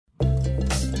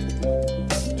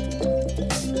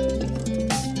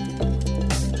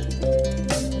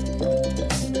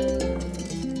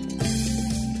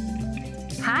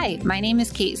Hi, my name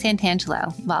is Kate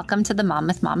Santangelo. Welcome to the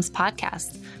Monmouth Moms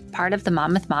podcast, part of the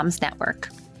Monmouth Moms Network.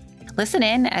 Listen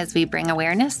in as we bring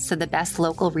awareness to the best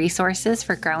local resources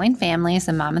for growing families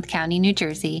in Monmouth County, New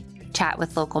Jersey, chat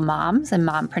with local moms and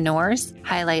mompreneurs,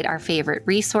 highlight our favorite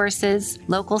resources,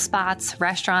 local spots,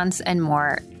 restaurants, and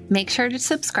more. Make sure to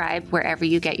subscribe wherever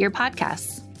you get your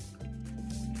podcasts.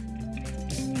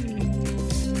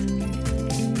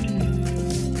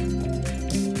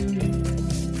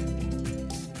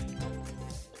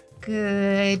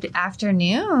 Good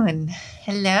afternoon.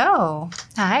 Hello.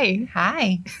 Hi.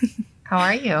 Hi. How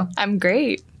are you? I'm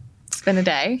great. It's been a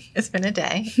day. It's been a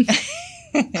day.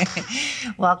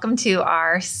 Welcome to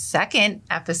our second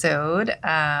episode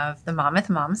of the Monmouth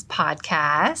Moms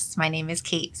podcast. My name is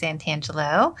Kate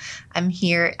Santangelo. I'm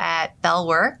here at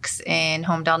Bellworks in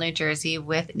Homedale, New Jersey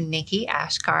with Nikki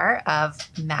Ashkar of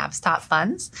Mavs Top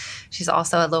Buns. She's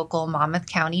also a local Monmouth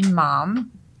County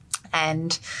mom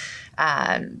and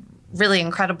really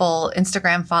incredible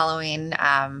Instagram following.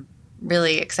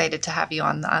 Really excited to have you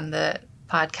on the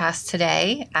podcast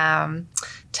today.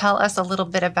 Tell us a little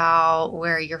bit about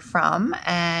where you're from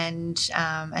and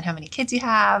how many kids you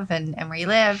have and where you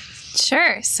live.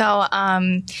 Sure. So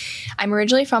I'm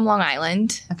originally from Long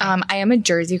Island. Okay. I am a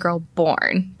Jersey girl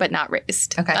born, but not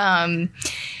raised. Okay.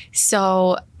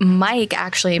 So Mike,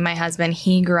 actually, my husband,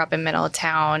 he grew up in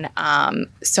Middletown.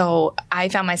 So I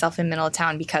found myself in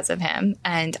Middletown because of him,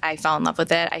 and I fell in love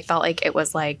with it. I felt like it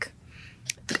was like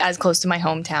as close to my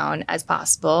hometown as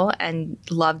possible, and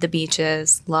love the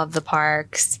beaches, love the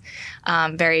parks.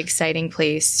 Very exciting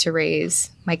place to raise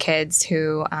my kids,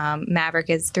 who Maverick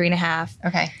is 3.5.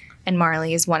 Okay. And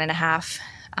Marley is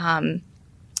 1.5.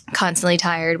 Constantly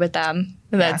tired with them.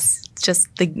 That's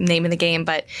just the name of the game,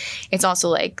 but it's also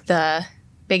like the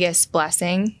biggest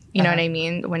blessing, you know what I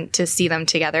mean, to see them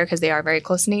together, because they are very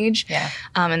close in age. Yeah.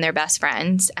 And they're best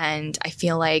friends. And I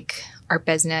feel like our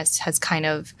business has kind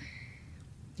of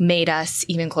made us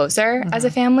even closer as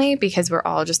a family, because we're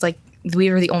all just like,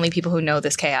 we were the only people who know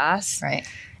this chaos. Right.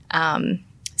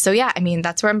 So yeah, I mean,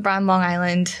 that's where I'm from, Long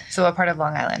Island. So what part of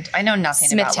Long Island? I know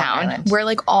nothing about Long Smithtown. Island. We're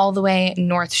like all the way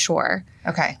North Shore.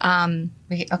 Okay.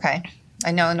 Okay.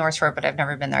 I know North Shore, but I've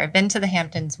never been there. I've been to the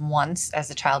Hamptons once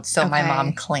as a child, so my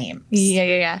mom claims.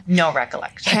 Yeah. No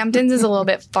recollection. Hamptons is a little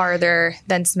bit farther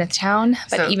than Smithtown,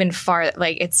 but So- even farther,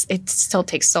 like it still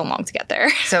takes so long to get there.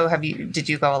 So did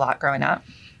you go a lot growing up?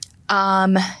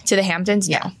 To the Hamptons?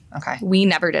 Yeah. No. Okay. We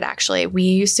never did, actually. We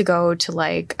used to go to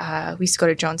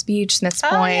to Jones Beach, Smiths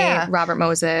Point, yeah. Robert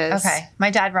Moses. Okay.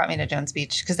 My dad brought me to Jones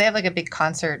Beach because they have like a big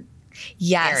concert.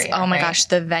 Yes. Area, oh my right? gosh.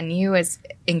 The venue is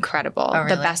incredible. Oh,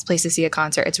 really? The best place to see a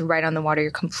concert. It's right on the water.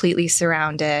 You're completely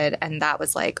surrounded. And that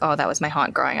was that was my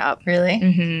haunt growing up. Really?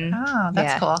 Mm-hmm. Oh,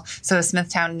 that's Yeah. cool. So is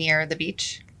Smithtown near the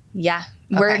beach? Yeah.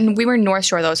 Okay. We were North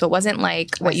Shore, though, so it wasn't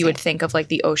like what I you would see. think of like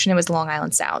the ocean. It was Long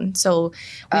Island Sound. So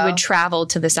we would travel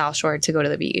to the South Shore to go to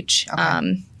the beach.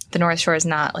 Okay. The North Shore is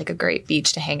not like a great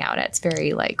beach to hang out at. It's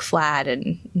very like flat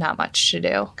and not much to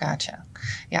do. Gotcha.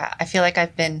 Yeah. I feel like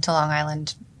I've been to Long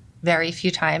Island very few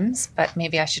times, but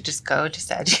maybe I should just go just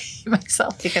to educate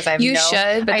myself, because I have You no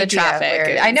should, but the idea traffic where-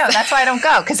 is- I know. That's why I don't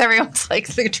go, because everyone's like,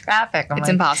 the traffic. I'm It's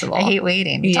like, impossible. I hate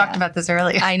waiting. We Yeah. talked about this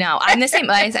earlier. I know. I'm the same.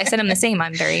 I said I'm the same.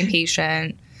 I'm very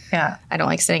impatient. Yeah. I don't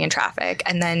like sitting in traffic.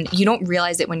 And then you don't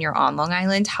realize it when you're on Long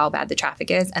Island how bad the traffic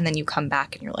is. And then you come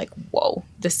back and you're like, whoa,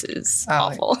 this is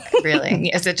awful. Really?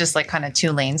 Yeah. Is it just like kind of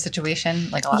 2-lane situation?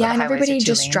 Like a lot Yeah, of the and highways everybody are 2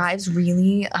 just lanes? drives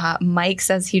really. Mike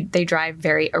says they drive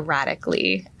very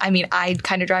erratically. I mean, I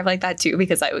kind of drive like that too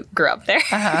because I grew up there.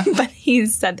 Uh-huh. But he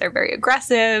said they're very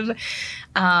aggressive.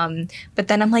 But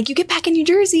then I'm like, you get back in New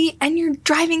Jersey and you're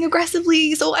driving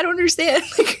aggressively, so I don't understand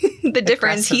the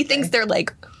difference. He thinks they're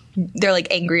like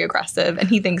angry aggressive, and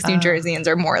he thinks New Jerseyans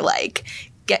are more like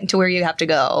getting to where you have to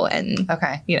go and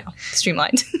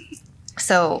streamlined.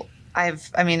 So I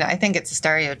think it's a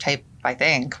stereotype. I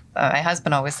think my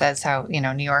husband always says how,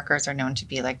 New Yorkers are known to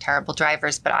be like terrible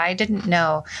drivers, but I didn't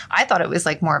know. I thought it was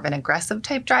like more of an aggressive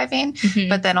type driving,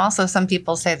 but then also some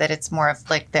people say that it's more of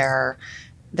like they're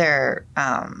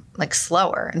like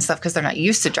slower and stuff because they're not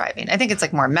used to driving. I think it's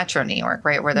like more Metro New York,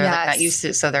 right? Where they're like not used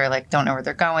to, so they're like don't know where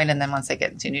they're going, and then once they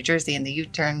get into New Jersey and the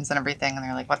U-turns and everything, and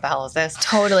they're like, what the hell is this?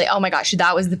 Totally. Oh my gosh,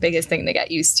 that was the biggest thing to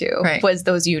get used to was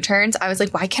those U-turns. I was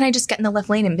like, why can't I just get in the left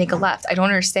lane and make a left? I don't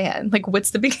understand. Like,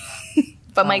 what's the big?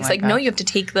 But Mike's like, no, you have to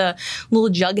take the little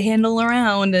jug handle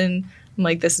around, and I'm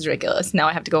like, this is ridiculous. Now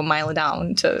I have to go a mile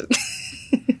down to.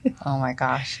 Oh my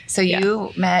gosh! So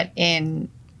you met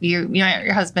you met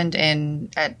your husband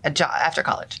at a job after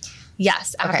college.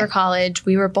 Yes. After college,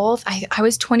 we were both, I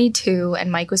was 22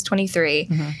 and Mike was 23.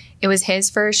 Mm-hmm. It was his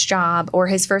first job or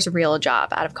his first real job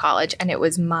out of college. And it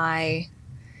was my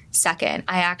second.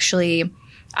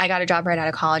 I got a job right out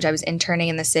of college. I was interning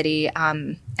in the city,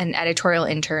 an editorial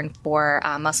intern for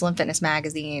Muscle and Fitness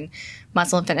magazine,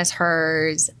 Muscle and Fitness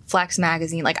Hers, Flex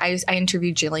magazine. Like I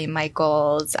interviewed Jillian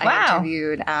Michaels. Wow. I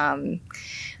interviewed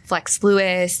Flex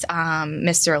Lewis,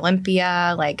 Mr.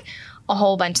 Olympia, like a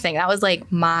whole bunch of things. That was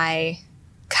like my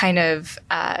kind of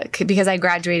because I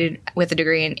graduated with a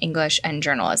degree in English and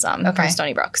journalism from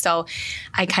Stony Brook. So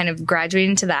I kind of graduated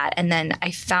into that. And then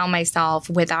I found myself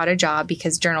without a job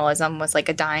because journalism was like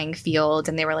a dying field.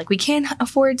 And they were like, we can't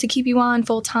afford to keep you on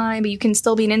full time, but you can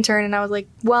still be an intern. And I was like,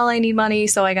 well, I need money,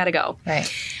 so I got to go. Right.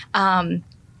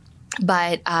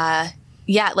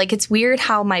 Yeah, like it's weird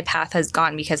how my path has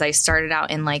gone because I started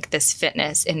out in like this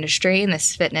fitness industry and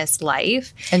this fitness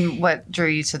life. And what drew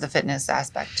you to the fitness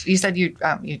aspect? You said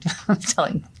I'm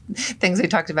telling things we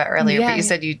talked about earlier, but you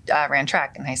said you ran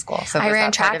track in high school. So I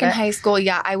ran track in high school.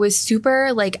 Yeah, I was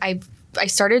super like I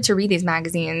started to read these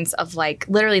magazines of like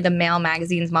literally the male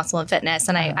magazines, Muscle and Fitness.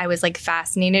 And I was like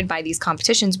fascinated by these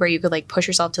competitions where you could like push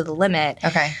yourself to the limit.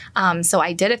 Okay. So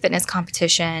I did a fitness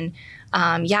competition.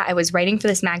 I was writing for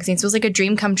this magazine. So it was like a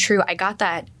dream come true. I got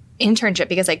that internship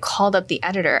because I called up the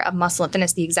editor of Muscle and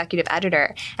Fitness, the executive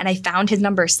editor, and I found his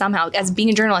number somehow. As being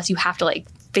a journalist, you have to like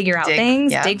figure out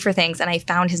things, dig for things. And I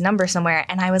found his number somewhere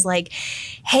and I was like,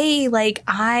 hey, like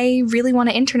I really want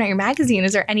to intern at your magazine.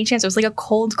 Is there any chance? It was like a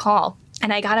cold call.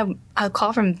 And I got a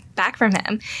call back from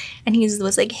him, and he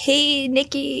was like, "Hey,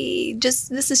 Nikki,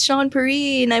 this is Sean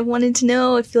Perry, and I wanted to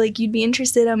know if like you'd be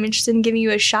interested. I'm interested in giving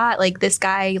you a shot. Like this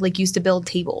guy like used to build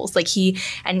tables. Like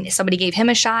and somebody gave him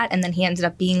a shot, and then he ended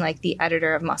up being like the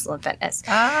editor of Muscle and Fitness.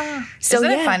 So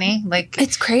isn't it funny? Like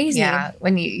it's crazy. Yeah,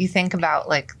 when you think about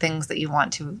like things that you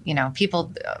want to,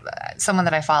 people, someone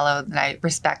that I follow that I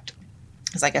respect.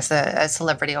 Because I guess a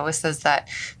celebrity always says that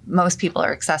most people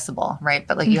are accessible, right?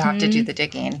 But like you have to do the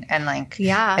digging, and like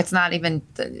it's not even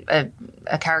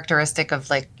a characteristic of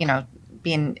like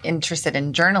being interested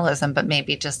in journalism, but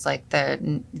maybe just like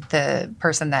the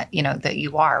person that that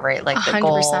you are, right? Like the 100%.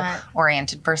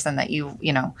 Goal-oriented person that you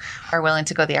are willing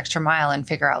to go the extra mile and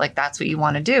figure out like that's what you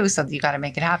want to do, so you got to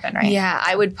make it happen, right? Yeah,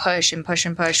 I would push and push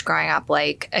and push growing up.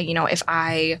 Like if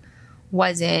I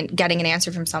wasn't getting an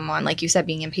answer from someone, like you said,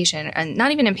 being impatient, and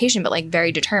not even impatient, but like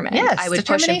very determined. Yes, I would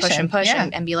push and push and push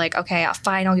and be like, okay,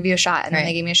 fine, I'll give you a shot. And then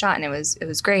they gave me a shot, and it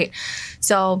was great.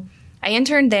 So I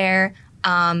interned there,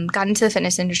 got into the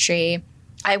fitness industry.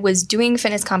 I was doing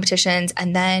fitness competitions,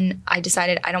 and then I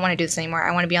decided I don't want to do this anymore.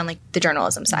 I want to be on like the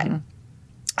journalism side. Mm-hmm.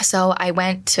 So I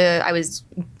was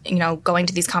going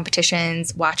to these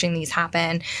competitions, watching these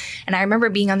happen. And I remember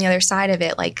being on the other side of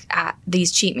it, like at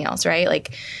these cheat meals, right?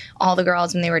 Like all the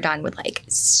girls, when they were done, would like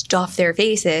stuff their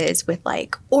faces with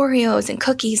like Oreos and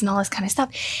cookies and all this kind of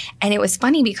stuff. And it was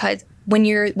funny because when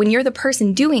you're the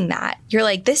person doing that, you're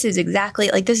like, this is exactly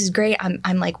like, this is great.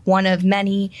 I'm like one of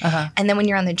many. Uh-huh. And then when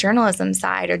you're on the journalism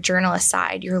side or journalist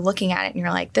side, you're looking at it and you're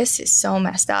like, this is so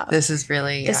messed up. This is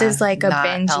like a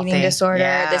binge healthy. Eating disorder.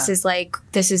 Yeah. This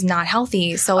is not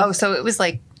healthy. So it was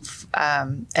like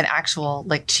an actual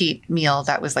like cheat meal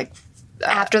that was like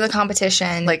after the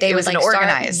competition, like it was an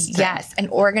organized thing. Yes, an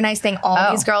organized thing. All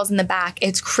these girls in the back.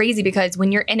 It's crazy because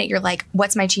when you're in it, you're like,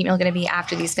 what's my cheat meal going to be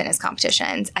after these fitness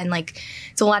competitions? And like,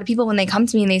 so a lot of people, when they come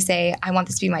to me and they say, I want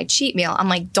this to be my cheat meal, I'm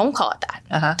like, don't call it that.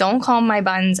 Uh-huh. Don't call my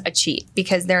buns a cheat,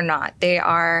 because they're not. They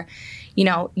are,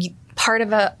 part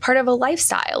of a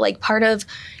lifestyle, like part of,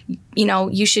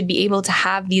 you should be able to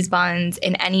have these buns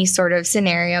in any sort of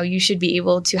scenario. You should be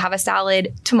able to have a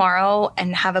salad tomorrow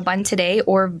and have a bun today,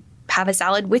 or have a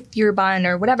salad with your bun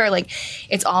or whatever. Like,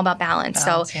 it's all about balance.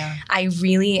 So yeah.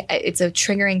 It's a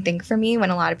triggering thing for me when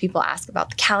a lot of people ask about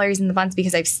the calories in the buns,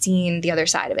 because I've seen the other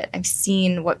side of it. I've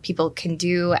seen what people can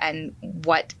do and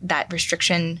what that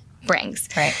restriction brings.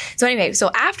 Right. So anyway, so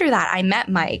after that, I met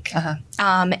Mike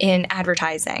in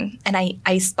advertising, and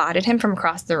I spotted him from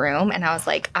across the room, and I was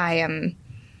like, I'm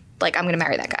going to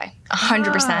marry that guy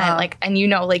 100%. Like, and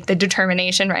like the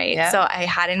determination, right? Yeah. So I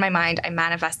had it in my mind, I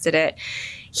manifested it.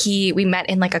 We met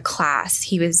in like a class.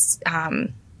 He was,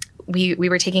 we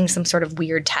were taking some sort of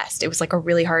weird test. It was like a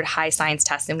really hard high science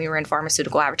test, and we were in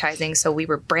pharmaceutical advertising. So we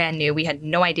were brand new. We had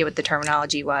no idea what the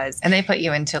terminology was. And they put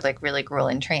you into like really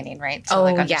grueling training, right? So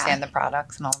understand the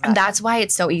products and all that. And that's why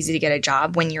it's so easy to get a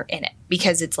job when you're in it,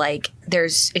 because it's like,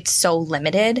 it's so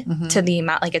limited to the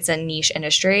amount, like it's a niche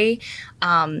industry.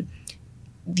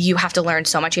 You have to learn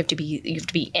so much. You have to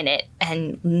be in it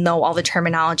and know all the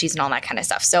terminologies and all that kind of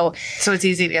stuff. So it's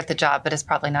easy to get the job, but it's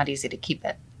probably not easy to keep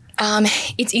it.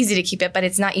 It's easy to keep it, but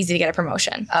it's not easy to get a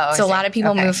promotion. Oh, so a lot of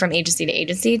people move from agency to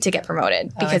agency to get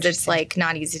promoted because it's like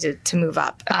not easy to move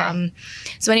up. Okay.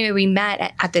 So anyway, we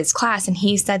met at this class and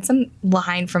he said some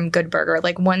line from Good Burger,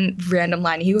 like one random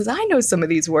line. He goes, I know some of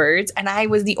these words. And I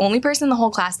was the only person in the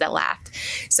whole class that laughed.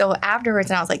 So afterwards,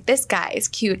 and I was like, this guy is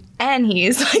cute and he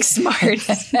is like smart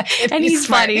and he's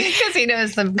funny. Because he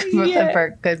knows the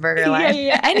Good Burger line.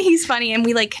 Yeah. And he's funny. And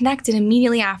we like connected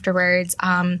immediately afterwards.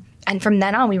 And from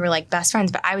then on, we were like best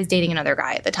friends, but I was dating another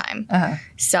guy at the time.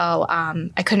 So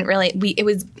I couldn't really, it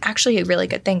was actually a really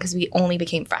good thing because we only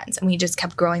became friends and we just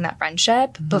kept growing that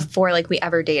friendship before like we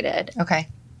ever dated. Okay.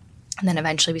 And then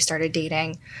eventually we started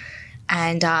dating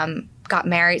and got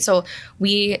married. So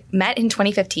we met in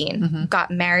 2015,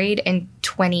 got married in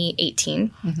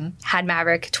 2018, had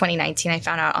Maverick 2019. I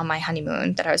found out on my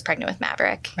honeymoon that I was pregnant with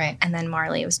Maverick. Right. And then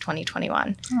Marley was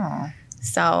 2021. Aww.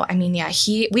 So, I mean, yeah,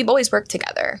 we've always worked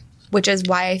together, which is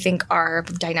why I think our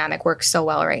dynamic works so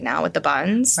well right now with the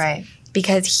Buns. Right.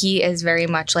 Because he is very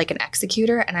much like an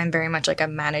executor and I'm very much like a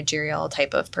managerial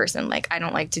type of person. Like, I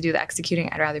don't like to do the executing.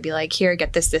 I'd rather be like, here,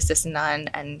 get this, and done.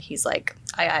 And he's like,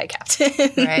 aye, Captain.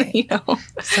 Right. You know?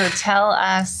 So tell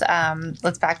us,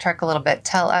 let's backtrack a little bit.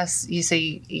 Tell us,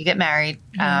 you get married,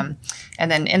 and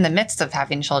then in the midst of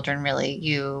having children, really,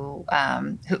 you,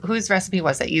 whose recipe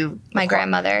was it? My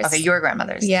grandmother's. Okay, your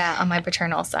grandmother's. Yeah, on my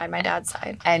paternal side, my dad's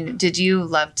side. And did you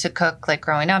love to cook, like,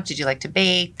 growing up? Did you like to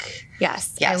bake?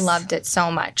 Yes. I loved it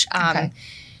so much. Okay.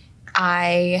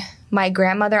 My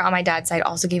grandmother on my dad's side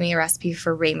also gave me a recipe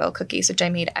for rainbow cookies, which I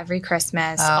made every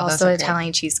Christmas. Oh, also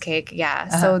Italian cheesecake. Yeah.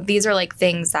 So these are like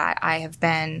things that I have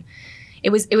been.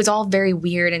 It was all very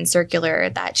weird and circular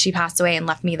that she passed away and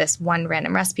left me this one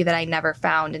random recipe that I never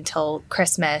found until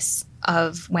Christmas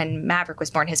of when Maverick was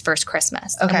born, his first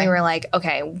Christmas. Okay. And we were like,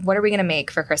 okay, what are we going to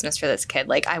make for Christmas for this kid?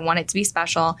 Like, I want it to be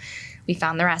special. We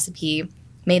found the recipe,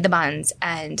 made the buns,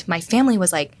 and my family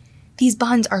was like, these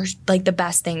buns are like the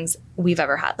best things we've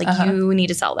ever had. Like, you need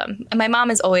to sell them. And my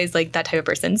mom is always like that type of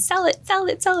person. Sell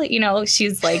it. You know,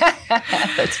 she's like,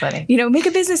 that's funny. You know, make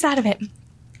a business out of it.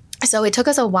 So it took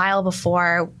us a while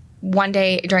before one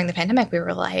day during the pandemic, we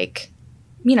were like,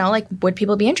 you know, like, would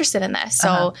people be interested in this?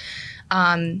 So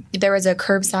there was a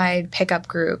curbside pickup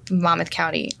group, Monmouth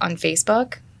County, on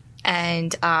Facebook.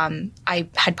 And I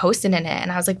had posted in it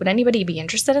and I was like, would anybody be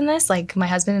interested in this? Like, my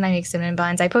husband and I make cinnamon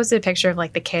buns. I posted a picture of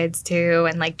like the kids too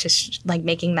and like just like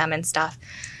making them and stuff.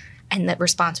 And the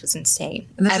response was insane.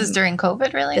 And this is during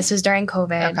COVID, really? This was during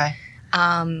COVID.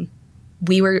 Okay.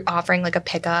 We were offering like a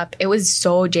pickup. It was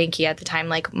so janky at the time.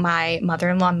 Like, my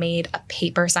mother-in-law made a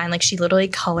paper sign. Like, she literally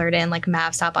colored in like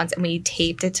Mav stop buns and we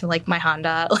taped it to like my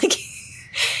Honda. Like,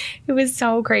 it was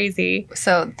so crazy.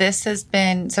 So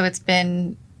it's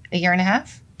been a year and a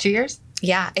half? 2 years?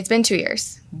 Yeah, it's been 2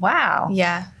 years. Wow.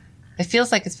 Yeah. It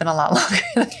feels like it's been a lot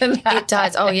longer than that. It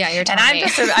does. Oh, yeah, you're telling me.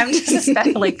 And I'm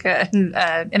just like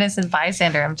an innocent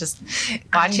bystander. I'm just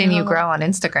watching you grow on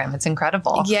Instagram. It's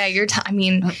incredible. Yeah, I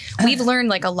mean, we've learned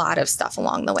like a lot of stuff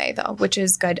along the way, though, which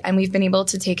is good. And we've been able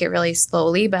to take it really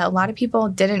slowly. But a lot of people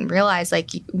didn't realize, like,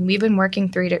 we've been working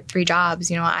three jobs.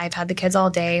 You know, I've had the kids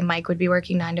all day. Mike would be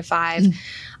working 9 to 5.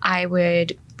 I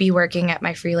would be working at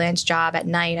my freelance job at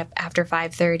night after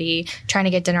 5:30, trying to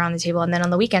get dinner on the table. And then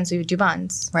on the weekends, we would do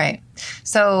buns. Right.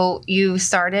 So you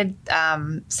started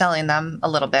selling them a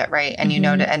little bit, right? And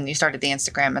and you started the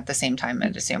Instagram at the same time,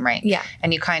 I'd assume, right? Yeah.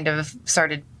 And you kind of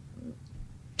started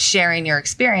sharing your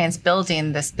experience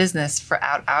building this business for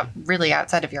really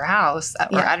outside of your house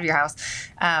or out of your house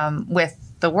with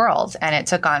the world. And it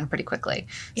took on pretty quickly.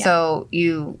 Yeah. So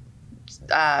you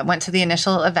went to the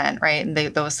initial event, right? And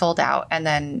that was sold out. And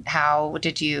then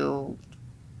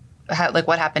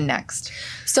what happened next?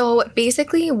 So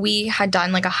basically we had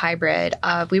done like a hybrid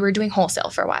of, we were doing wholesale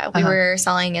for a while. We were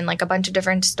selling in like a bunch of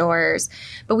different stores,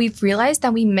 but we've realized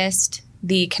that we missed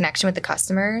the connection with the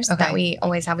customers that we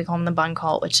always have. We call them the bun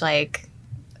cult, which like,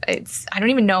 I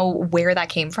don't even know where that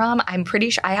came from. I'm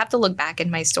pretty sure I have to look back in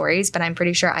my stories, but I'm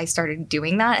pretty sure I started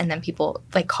doing that. And then people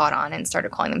like caught on and started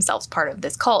calling themselves part of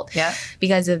this cult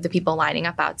because of the people lining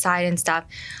up outside and stuff.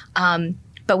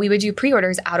 But we would do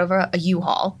pre-orders out of a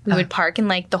U-Haul. We would park in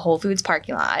like the Whole Foods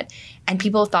parking lot, and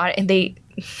people thought, and they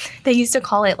used to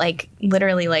call it like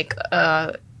literally like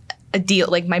a deal,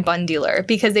 like my bun dealer,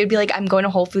 because they'd be like, I'm going to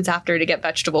Whole Foods after to get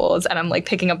vegetables, and I'm like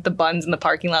picking up the buns in the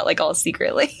parking lot, like all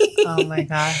secretly. Oh my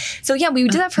gosh. So yeah, we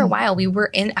did that for a while. We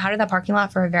were out of that parking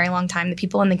lot for a very long time. The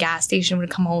people in the gas station would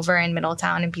come over in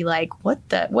Middletown and be like,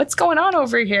 what's going on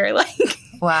over here? Like,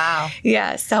 wow.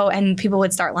 Yeah. So, and people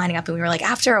would start lining up, and we were like,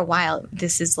 after a while,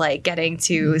 this is like getting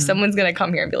to someone's going to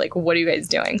come here and be like, what are you guys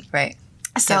doing? Right.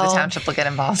 So the township will get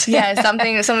involved. Yeah,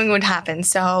 something would happen.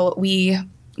 So we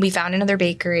found another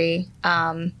bakery.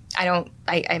 I'm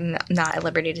not at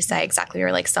liberty to say exactly. We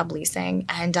were like subleasing,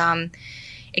 and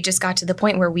it just got to the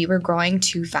point where we were growing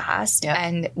too fast,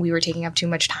 and we were taking up too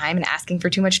much time and asking for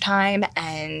too much time,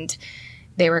 and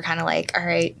they were kind of like, all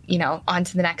right, on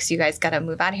to the next. You guys got to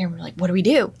move out of here. And we're like, what do we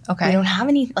do? Okay. We don't have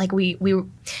any, like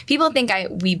people think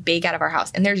we bake out of our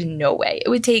house, and there's no way. It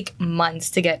would take months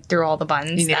to get through all the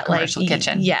buns. You need a commercial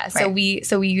kitchen. Yeah. Right.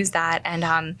 So we used that,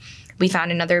 and we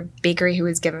found another bakery who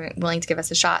was willing to give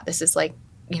us a shot. This is like,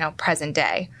 present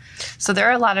day. So there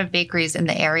are a lot of bakeries in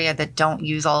the area that don't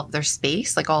use all of their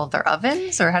space, like all of their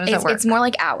ovens, or how does that work? It's more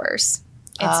like ours.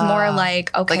 It's more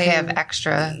like, okay. Like they have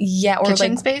extra or kitchen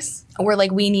like, space? Or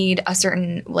like we need a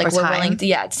certain, like we're willing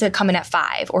to come in at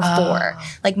 5 or 4.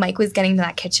 Like Mike was getting to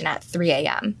that kitchen at 3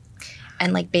 a.m.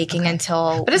 and like baking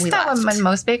until But isn't that when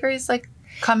most bakeries like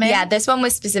come in? Yeah, this one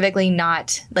was specifically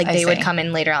not, like they would come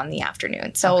in later on in the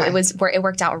afternoon. So it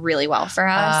worked out really well for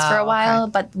us for a while,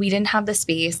 but we didn't have the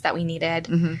space that we needed.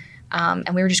 Mm-hmm.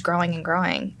 And we were just growing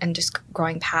and just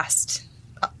growing past,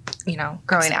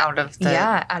 growing out of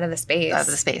the space. Out of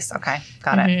the space. Okay.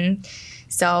 Got it.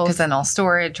 So, because then all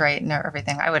storage, right, and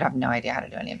everything. I would have no idea how to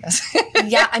do any of this.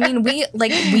 Yeah, I mean,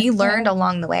 we learned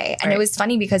along the way, and it was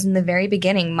funny because in the very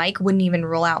beginning, Mike wouldn't even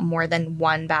roll out more than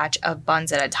one batch of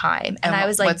buns at a time, and I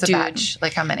was like, "What's a batch?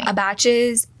 Like how many?" A batch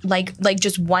is like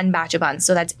just one batch of buns,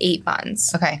 so that's 8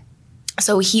 buns. Okay.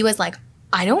 So he was like,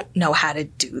 "I don't know how to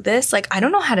do this. Like, I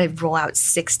don't know how to roll out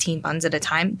 16 buns at a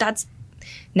time." That's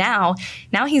now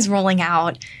he's rolling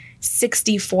out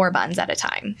 64 buns at a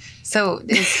time. So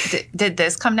did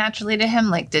this come naturally to him?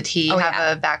 Like, did he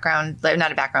have a background,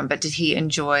 not a background, but did he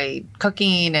enjoy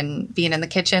cooking and being in the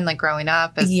kitchen, like growing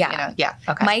up? Yeah.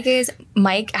 Okay.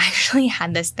 Mike actually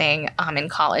had this thing in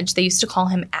college. They used to call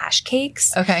him Ash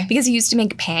Cakes. Okay. Because he used to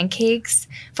make pancakes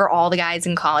for all the guys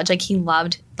in college. Like, he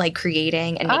loved like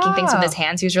creating and making things with his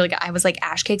hands. He was really good. I was like,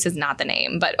 Ash Cakes is not the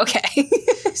name, but okay.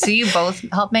 So you both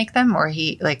help make them, or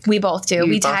we both do.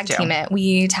 We tag team it.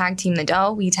 We tag team the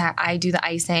dough. I do the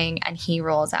icing, and he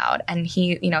rolls out. And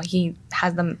he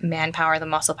has the manpower, the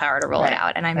muscle power to roll it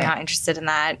out. And I'm not interested in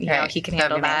that. He can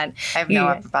handle that. I have no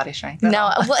upper body strength.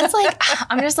 No, well, it's like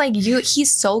I'm just like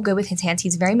he's so good with his hands.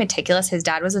 He's very meticulous. His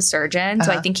dad was a surgeon,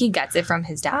 so I think he gets it from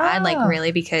his dad, like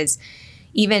really, because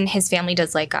even his family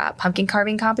does like pumpkin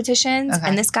carving competitions,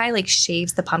 and this guy like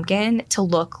shaves the pumpkin to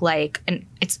look like, and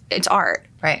it's art.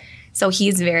 Right. So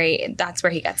that's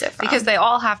where he gets it from. Because they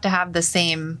all have to have the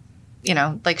same,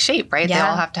 like shape, right? Yeah. They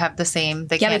all have to have the same.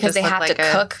 They can't because just they have to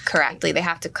cook correctly. They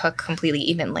have to cook completely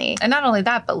evenly. And not only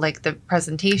that, but like the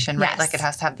presentation, right? Like it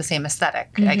has to have the same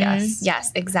aesthetic, I guess.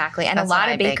 Yes, exactly. And a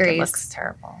lot of bakeries. It looks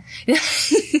terrible.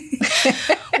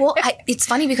 Well, it's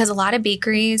funny because a lot of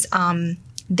bakeries,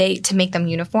 to make them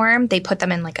uniform, they put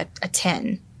them in like a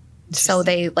tin. So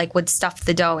they like would stuff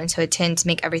the dough into a tin to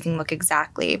make everything look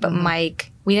exactly. But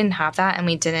Mike, we didn't have that,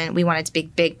 and we wanted to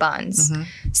bake big buns.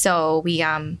 So we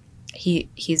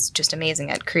he's just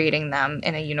amazing at creating them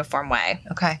in a uniform way.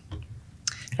 Okay.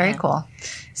 Very cool.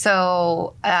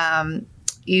 So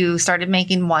you started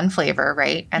making one flavor,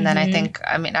 right? And then I think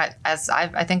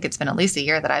it's been at least a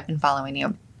year that I've been following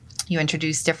you. You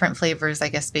introduce different flavors, I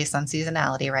guess, based on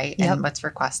seasonality, right? Yep. And what's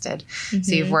requested.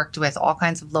 So you've worked with all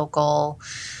kinds of local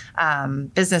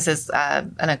businesses,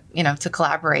 to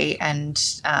collaborate and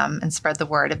spread the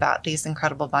word about these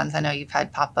incredible buns. I know you've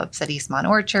had pop-ups at Eastmont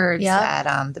Orchards,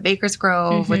 at the Baker's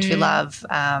Grove, which we love.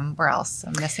 Where else?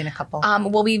 I'm missing a couple.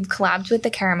 Well, we've collabed with the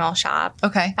Caramel Shop.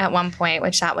 Okay. At one point,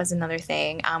 which that was another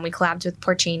thing. We collabed with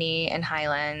Porcini and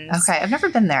Highlands. Okay, I've never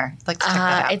been there. I'd like to check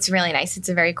that out. It's really nice. It's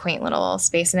a very quaint little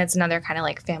space, and it's another kind of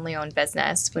like family-owned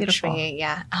business. Which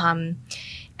Beautiful.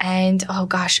 And oh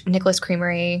gosh, Nicholas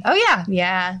Creamery. Oh yeah,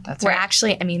 yeah. We're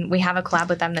actually, we have a collab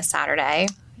with them this Saturday.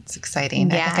 It's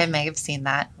exciting. Yeah. I think I may have seen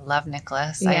that. Love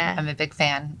Nicholas. Yeah. I'm a big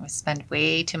fan. We spend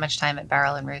way too much time at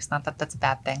Barrel and Roost. Not that that's a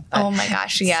bad thing. But oh my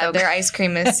gosh, yeah. Their ice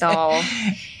cream is so,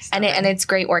 and it's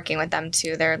great working with them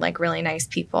too. They're like really nice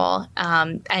people.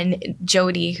 And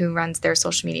Jody, who runs their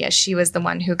social media, she was the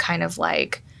one who kind of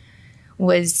like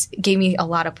gave me a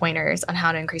lot of pointers on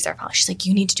how to increase our following. She's like,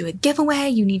 you need to do a giveaway,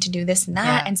 you need to do this and that.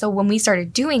 Yeah. And so when we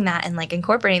started doing that and like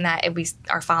incorporating that,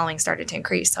 our following started to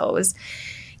increase. So it was,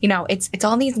 it's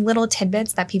all these little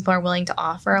tidbits that people are willing to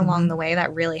offer along the way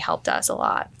that really helped us a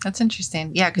lot. That's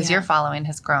interesting. Yeah, because your following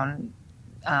has grown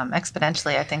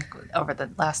exponentially. I think over the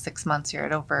last 6 months, you're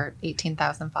at over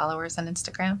 18,000 followers on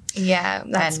Instagram. Yeah,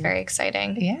 that's very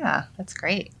exciting. Yeah, that's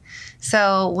great.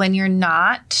 So when you're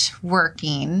not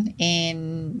working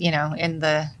in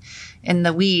the in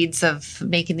the weeds of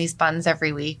making these buns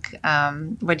every week.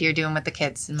 What you're doing with the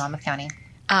kids in Monmouth County?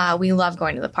 We love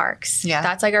going to the parks. Yeah.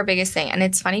 That's like our biggest thing. And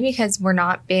it's funny because we're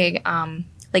not big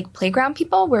like playground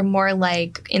people. We're more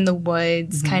like in the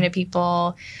woods kind of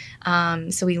people.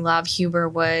 So we love Huber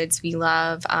Woods. We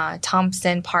love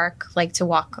Thompson Park, like to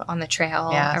walk on the trail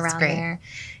around there.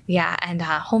 Yeah. And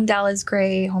Homedale is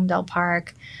great. Homedale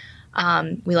Park.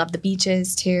 We love the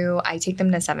beaches too. I take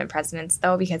them to Seven Presidents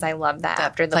though, because I love that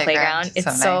after the playground.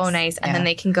 It's so nice. And then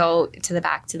they can go to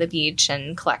the beach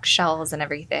and collect shells and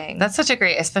everything. That's such a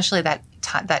great, especially that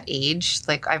age.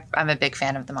 Like I'm a big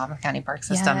fan of the Monmouth County Park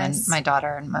System, and my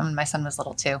daughter and my son was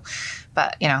little too.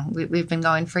 But we've been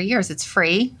going for years. It's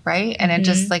free, right? And it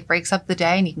just like breaks up the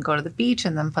day, and you can go to the beach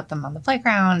and then put them on the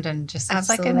playground, and just it's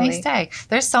like a nice day.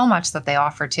 There's so much that they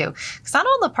offer too, because not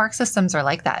all the park systems are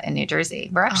like that in New Jersey.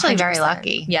 We're actually very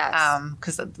lucky. Yes.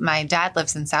 Because my dad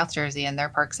lives in South Jersey, and their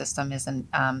park system is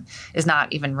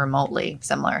not even remotely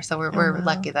similar. So we're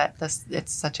lucky that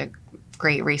it's such a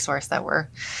great resource that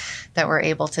we're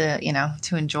able to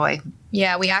to enjoy.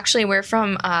 Yeah, we're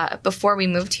from before we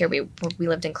moved here, we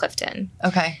lived in Clifton.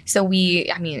 Okay. So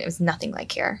it was nothing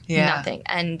like here. Yeah. Nothing.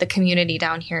 And the community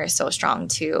down here is so strong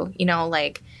too.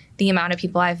 Like the amount of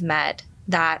people I've met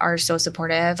that are so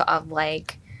supportive of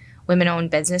like women-owned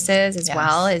businesses as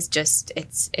well is just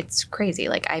it's crazy.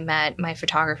 Like I met my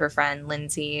photographer friend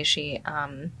Lindsay.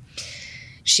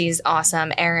 She's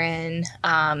awesome. Erin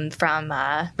from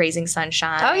Raising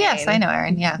Sunshine. Oh, yes. I know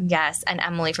Erin. Yeah. Yes. And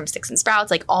Emily from Sticks and Sprouts.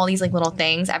 Like all these like little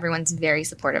things. Everyone's very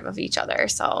supportive of each other.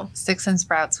 So Sticks and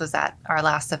Sprouts was at our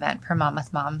last event for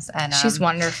Monmouth Moms. And she's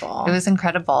wonderful. It was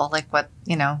incredible. Like what,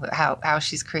 how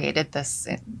she's created this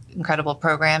incredible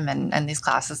program and these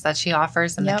classes that she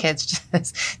offers. And the kids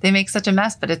they make such a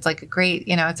mess, but it's like a great,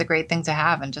 it's a great thing to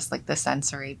have. And just like the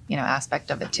sensory, aspect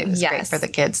of it too is great for the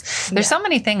kids. There's so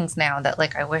many things now that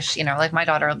like, I wish, like my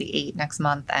daughter will be 8 next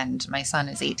month and my son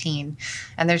is 18.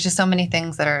 And there's just so many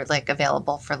things that are like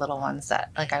available for little ones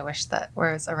that like I wish that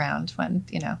was around when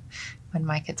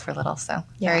my kids were little. So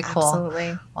very cool.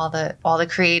 Absolutely. All the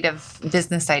creative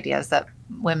business ideas that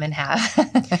women have.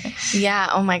 Yeah.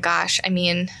 Oh my gosh. I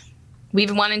mean,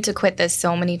 we've wanted to quit this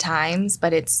so many times,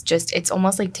 but it's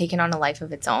almost like taken on a life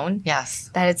of its own.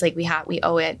 Yes. That it's like we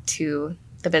owe it to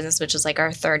the business, which is like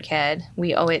our third kid.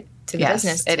 We owe it to the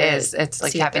business. It is. It's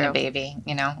like having a baby,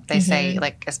 They say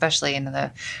like, especially in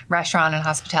the restaurant and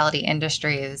hospitality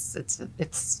industries,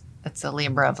 it's a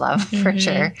labor of love for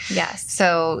sure. Yes.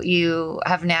 So you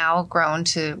have now grown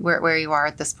to where you are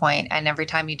at this point, and every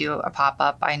time you do a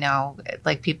pop-up, I know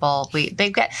like people,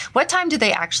 what time do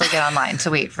they actually get online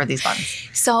to wait for these buns?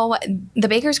 So the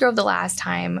Baker's Grove the last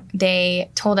time,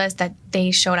 they told us that they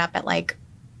showed up at like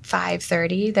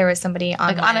 5:30. There was somebody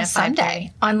on like on a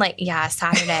Sunday. On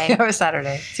Saturday. It was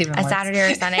Saturday. It's even worse. A Saturday or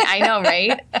a Sunday. I know,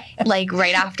 right? Like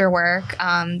right after work,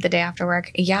 the day after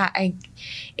work. Yeah,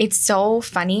 it's so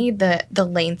funny the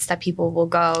lengths that people will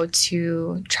go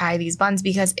to try these buns,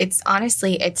 because it's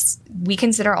honestly we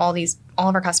consider all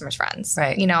of our customers friends.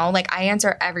 Right. Like I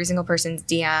answer every single person's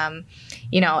DM,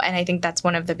 and I think that's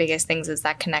one of the biggest things is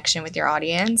that connection with your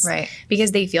audience. Right.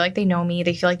 Because they feel like they know me.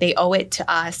 They feel like they owe it to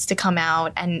us to come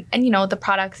out and the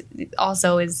product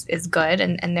also is good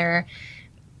and they're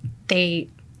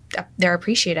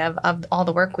appreciative of all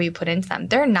the work we put into them.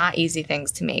 They're not easy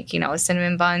things to make.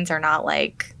 Cinnamon buns are not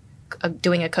like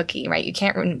doing a cookie, right? You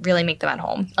can't really make them at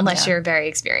home unless you're very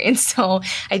experienced. So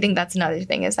I think that's another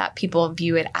thing is that people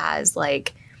view it as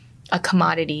like a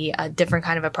commodity, a different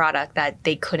kind of a product that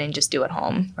they couldn't just do at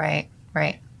home. Right.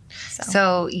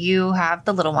 So you have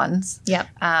the little ones. Yep.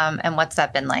 And what's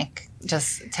that been like?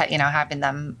 Just having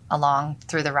them along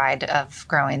through the ride of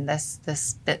growing this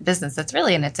business that's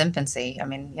really in its infancy. I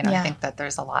mean, I think that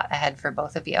there's a lot ahead for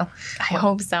both of you. I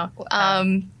hope so.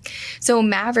 So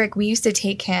Maverick, we used to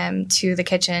take him to the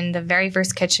kitchen, the very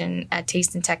first kitchen at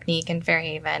Taste and Technique in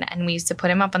Fairhaven, and we used to put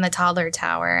him up on the toddler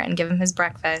tower and give him his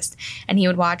breakfast, and he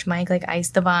would watch Mike like ice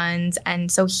the buns.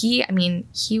 And so he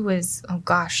was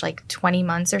like 20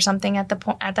 months or something at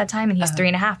that time, and he's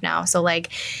 3.5 now. So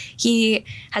like he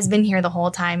has been here the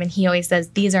whole time, and he always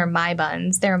says, "These are my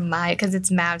buns. They're my," because it's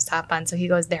Mav's top bun. So he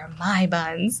goes, "They're my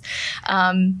buns."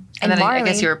 And then Marley, I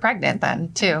guess you were pregnant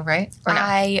then too, right? Or no?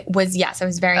 I was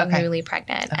very newly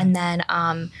pregnant. And then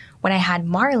when I had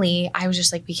Marley, I was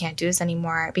just like, we can't do this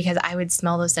anymore, because I would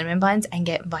smell those cinnamon buns and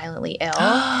get violently ill,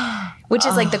 which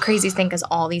is like the craziest thing, because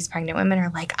all these pregnant women are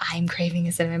like, I'm craving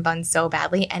a cinnamon bun so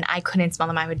badly, and I couldn't smell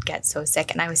them. I would get so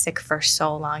sick, and I was sick for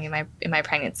so long in my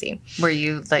pregnancy. Were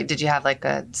you like, did you have like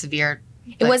a severe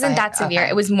It wasn't that severe. Okay.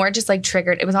 It was more just like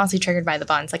triggered. It was honestly triggered by the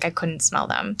buns. Like I couldn't smell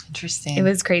them. Interesting. It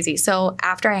was crazy. So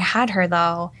after I had her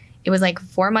though, it was like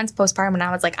 4 months postpartum and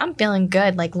I was like, I'm feeling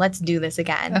good. Like, let's do this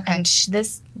again. Okay. And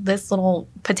this little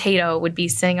potato would be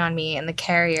sitting on me in the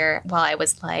carrier while I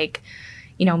was like,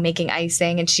 you know, making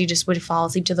icing. And she just would fall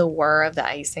asleep to the whir of the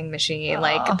icing machine,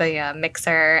 like the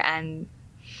mixer. And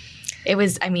it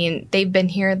was, I mean, they've been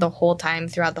here the whole time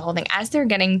throughout the whole thing. As they're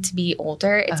getting to be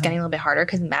older, it's getting a little bit harder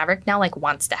because Maverick now like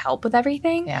wants to help with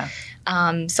everything. Yeah.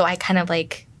 So I kind of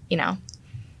like, you know,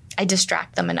 I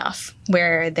distract them enough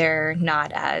where they're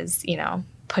not as, you know,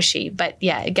 pushy. But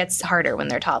yeah, it gets harder when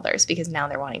they're toddlers because now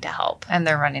they're wanting to help. And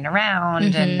they're running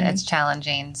around and it's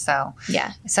challenging. So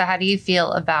yeah. So how do you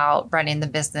feel about running the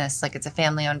business? Like it's a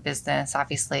family-owned business.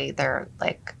 Obviously, they're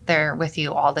with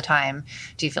you all the time.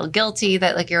 Do you feel guilty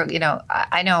that like you're, you know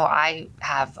I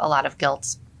have a lot of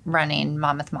guilt running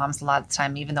Monmouth Moms a lot of the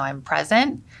time, even though I'm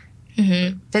present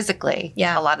physically.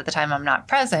 Yeah. A lot of the time I'm not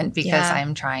present because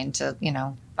I'm trying to, you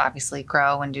know, obviously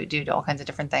grow and do all kinds of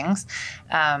different things.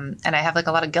 And I have like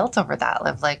a lot of guilt over that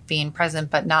of like being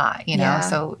present, but not, you know? Yeah.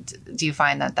 So do you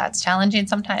find that that's challenging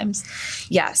sometimes?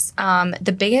 Yes.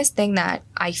 The biggest thing that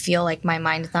I feel like my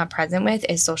mind is not present with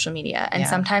is social media. And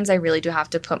sometimes I really do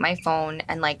have to put my phone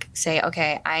and like say,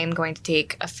 okay, I'm going to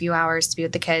take a few hours to be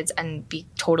with the kids and be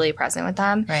totally present with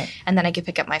them. Right. And then I could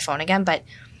pick up my phone again. But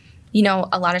you know,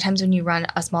 a lot of times when you run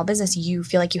a small business, you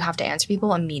feel like you have to answer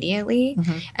people immediately.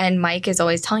 And Mike is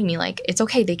always telling me, like, it's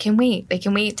okay. They can wait. They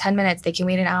can wait 10 minutes. They can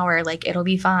wait an hour. Like, it'll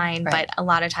be fine. Right. But a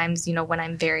lot of times, you know, when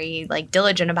I'm very, like,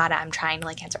 diligent about it, I'm trying to,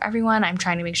 like, answer everyone. I'm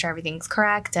trying to make sure everything's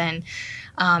correct. And,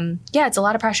 yeah, it's a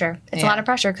lot of pressure. It's a lot of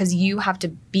pressure because you have to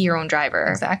be your own driver.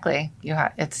 Exactly.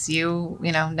 It's you,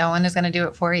 you know, no one is going to do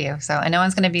it for you. So, and no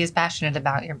one's going to be as passionate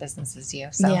about your business as you.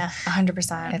 So yeah,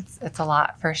 100%. It's a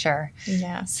lot for sure.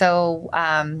 Yeah. So,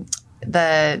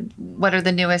 what are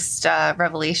the newest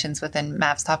revelations within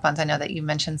Mav's Top Buns? I know that you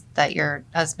mentioned that your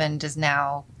husband is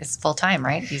full time,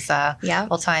 right? He's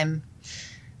full time.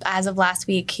 As of last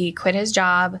week, he quit his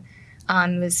job.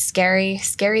 It was scary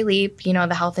leap. You know,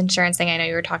 the health insurance thing. I know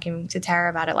you were talking to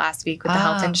Tara about it last week with the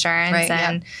health insurance,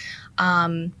 right,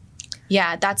 and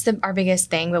yeah, that's our biggest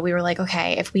thing. But we were like,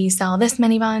 okay, if we sell this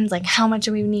many buns, like how much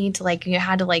do we need to like, you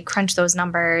had to like crunch those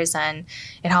numbers, and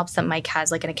it helps that Mike has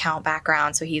like an account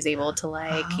background. So he's able to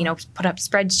like, you know, put up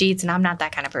spreadsheets, and I'm not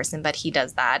that kind of person, but he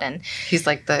does that. And he's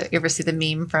like you ever see the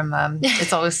meme from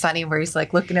It's Always Sunny where he's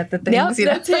like looking at the things, yep, you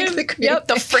know, that's him. Like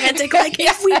the frantic, like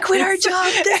if we quit our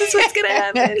job, this is what's going to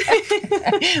happen.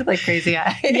 Like crazy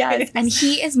eyes. Yes. And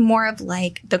he is more of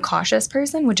like the cautious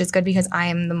person, which is good because I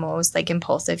am the most like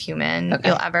impulsive human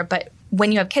you'll ever. But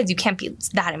when you have kids, you can't be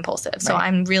that impulsive. So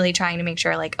I'm really trying to make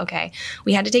sure like, okay,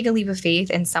 we had to take a leap of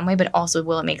faith in some way, but also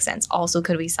will it make sense? Also,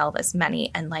 could we sell this many?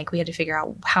 And like we had to figure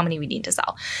out how many we need to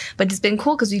sell. But it's been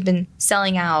cool because we've been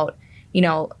selling out, you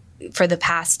know, for the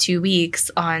past 2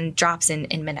 weeks on drops in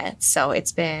minutes. So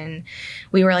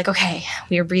we were like, okay,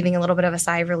 we are breathing a little bit of a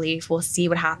sigh of relief. We'll see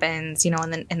what happens, you know,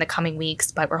 in the coming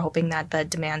weeks, but we're hoping that the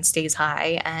demand stays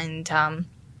high and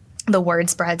the word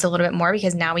spreads a little bit more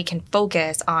because now we can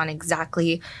focus on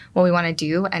exactly what we want to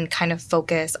do and kind of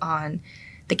focus on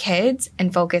the kids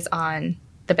and focus on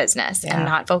the business and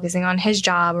not focusing on his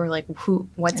job or like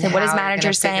what his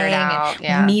manager saying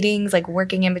and meetings, like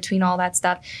working in between all that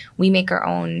stuff. We make our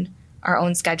own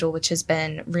schedule, which has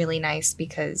been really nice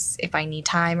because if I need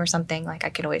time or something, like I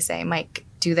could always say, Mike,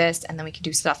 do this, and then we can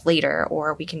do stuff later,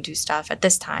 or we can do stuff at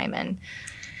this time. And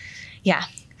yeah.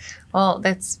 Well,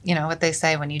 that's, you know, what they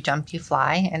say, when you jump, you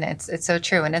fly. And it's so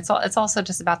true. And it's also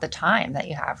just about the time that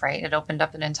you have, right? It opened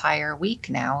up an entire week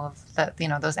now of the, you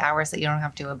know, those hours that you don't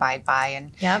have to abide by.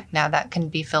 And now that can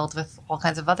be filled with all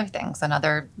kinds of other things and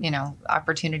other, you know,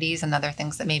 opportunities and other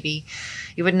things that maybe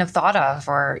you wouldn't have thought of,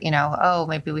 or, you know, oh,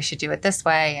 maybe we should do it this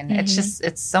way. And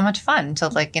it's so much fun to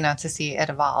like, you know, to see it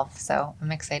evolve. So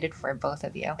I'm excited for both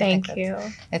of you. Thank you.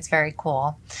 It's very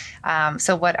cool.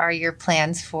 So what are your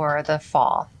plans for the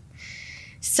fall?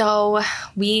 So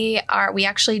we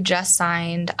actually just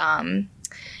signed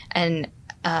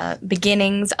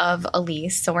beginnings of a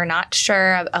lease. So we're not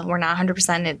sure, we're not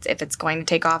 100% if it's going to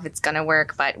take off, it's going to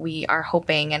work, but we are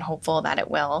hoping and hopeful that it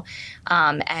will.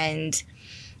 And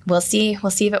we'll see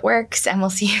if it works, and we'll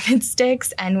see if it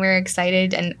sticks. And we're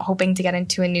excited and hoping to get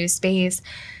into a new space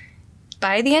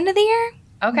by the end of the year.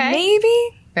 Okay.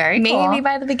 Maybe. Very cool. Maybe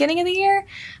by the beginning of the year.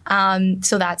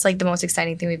 So that's like the most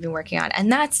exciting thing we've been working on.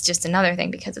 And that's just another thing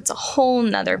because it's a whole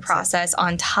nother process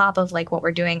on top of like what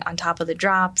we're doing, on top of the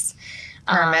drops.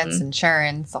 Permits,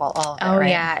 insurance, all of it, Oh, right?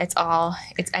 yeah. It's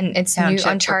Township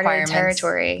new uncharted requirements.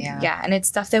 territory. Yeah. And it's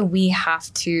stuff that we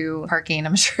have to. Parking,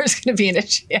 I'm sure, is going to be an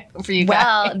issue for you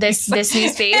Well, guys. this new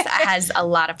space has a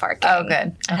lot of parking. Oh,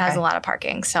 good. It has a lot of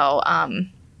parking. So,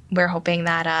 we're hoping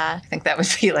that I think that would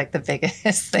be like the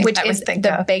biggest thing which I would is think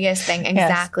the of. biggest thing,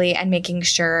 exactly, and making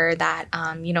sure that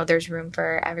there's room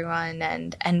for everyone,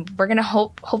 and we're gonna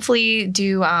hopefully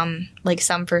do like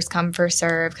some first come first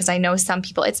serve, because I know some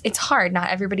people it's hard. Not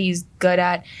everybody's good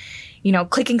at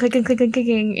clicking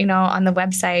on the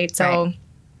website. So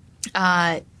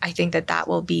I think that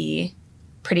will be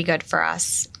pretty good for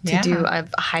us to do a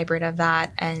hybrid of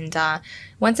that, and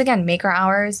once again make our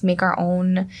hours, make our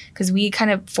own, because we kind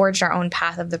of forged our own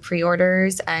path of the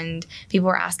pre-orders, and people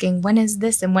were asking when is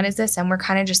this and we're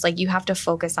kind of just like, you have to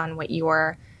focus on what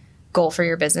your goal for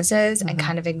your business is and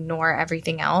kind of ignore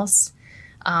everything else.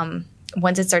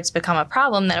 Once it starts to become a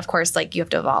problem, then of course like you have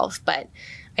to evolve, but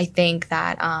I think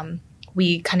that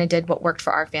we kind of did what worked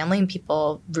for our family, and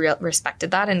people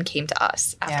respected that and came to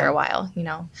us after a while,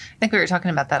 I think we were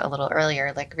talking about that a little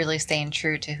earlier, like really staying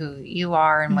true to who you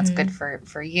are and what's good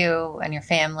for you and your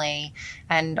family,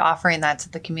 and offering that to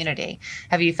the community.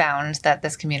 Have you found that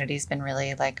this community's been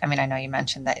really like, I mean, I know you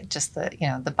mentioned that just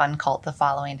the bun cult, the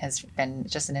following has been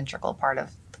just an integral part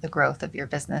of the growth of your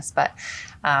business, but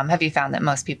have you found that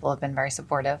most people have been very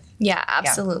supportive? Yeah,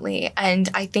 absolutely. Yeah. And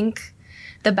I think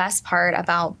the best part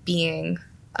about being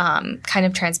kind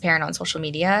of transparent on social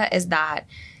media is that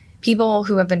people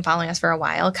who have been following us for a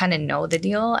while kind of know the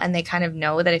deal, and they kind of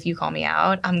know that if you call me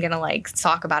out, I'm going to like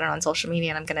talk about it on social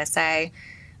media, and I'm going to say,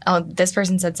 oh, this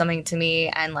person said something to me,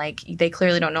 and like they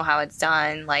clearly don't know how it's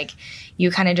done. Like,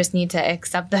 you kind of just need to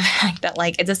accept the fact that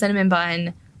like it's a cinnamon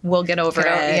bun. We'll get over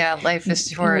it. Yeah, life is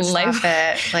short.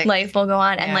 Life will go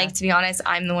on. And like, to be honest,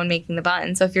 I'm the one making the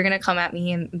buns. So if you're going to come at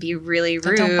me and be really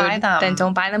rude, don't buy them. Then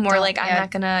don't buy them. Or I'm not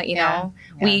going to,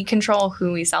 we control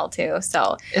who we sell to.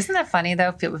 So isn't that funny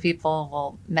though?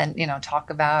 People will, talk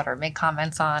about or make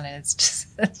comments on, and it's just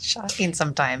it's shocking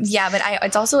sometimes. Yeah, but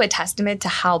it's also a testament to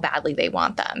how badly they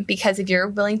want them. Because if you're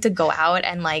willing to go out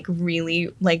and like really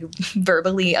like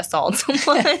verbally assault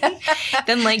someone,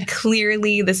 then like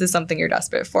clearly this is something you're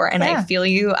desperate for. And I feel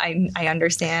you. I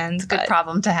understand. It's a good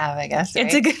problem to have, I guess. Right?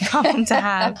 It's a good problem to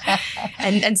have.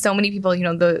 And so many people,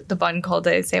 the bun cult,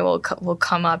 they say will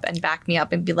come up and back me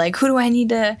up and be like, who do I need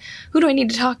to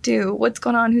talk to? What's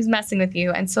going on? Who's messing with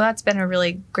you? And so that's been a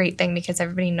really great thing, because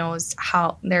everybody knows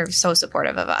how they're so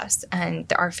supportive of us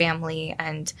and our family.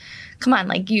 And come on,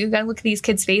 like, you gotta look at these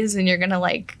kids' faces, and you're gonna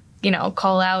like,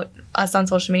 call out us on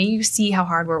social media. You see how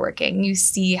hard we're working. You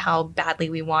see how badly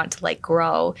we want to like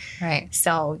grow. Right.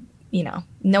 So,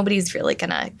 nobody's really going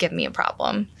to give me a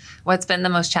problem. What's been the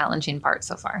most challenging part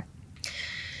so far?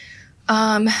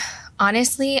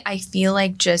 Honestly, I feel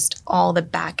like just all the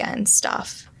back end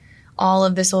stuff, all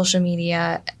of the social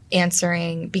media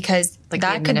answering, because like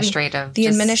that the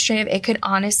administrative. It could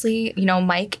honestly,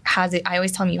 Mike has it. I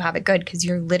always tell him you have it good, because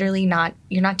you're literally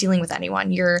you're not dealing with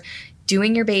anyone. You're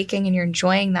doing your baking and you're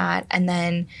enjoying that. And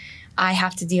then I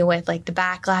have to deal with like the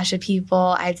backlash of people.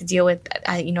 I have to deal with,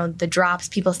 the drops,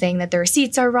 people saying that their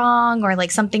receipts are wrong or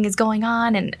like something is going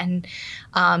on. And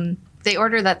they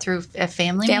order that through a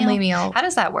family meal? How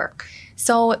does that work?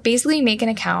 So basically make an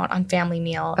account on Family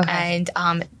Meal, and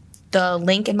the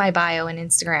link in my bio and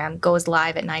Instagram goes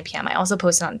live at 9 p.m. I also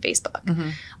post it on Facebook.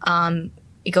 Mm-hmm.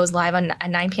 It goes live at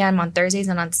 9 p.m. on Thursdays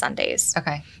and on Sundays.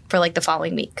 Okay. For like the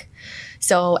following week.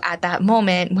 So at that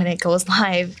moment when it goes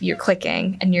live, you're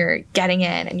clicking and you're getting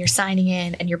in and you're signing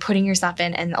in and you're putting your stuff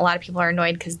in. And a lot of people are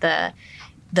annoyed because the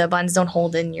buns don't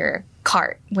hold in your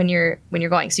cart when you're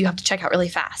going. So you have to check out really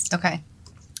fast. Okay.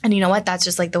 And you know what? That's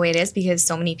just like the way it is, because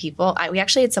so many people, we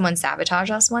actually had someone sabotage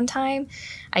us one time.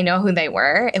 I know who they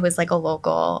were. It was like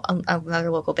another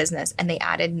local business, and they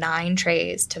added 9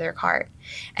 trays to their cart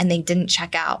and they didn't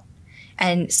check out.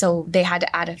 And so they had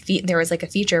to add there was like a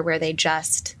feature where they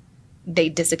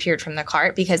disappeared from the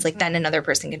cart, because like then another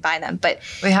person could buy them. But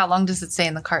wait, how long does it stay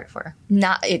in the cart for?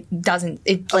 It doesn't.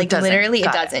 It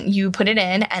doesn't. You put it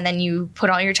in and then you put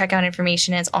all your checkout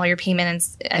information. It's all your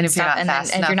payments and stuff. And then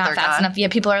if you're not fast enough,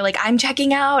 people are like, I'm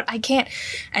checking out. I can't.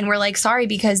 And we're like, sorry,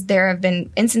 because there have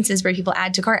been instances where people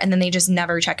add to cart and then they just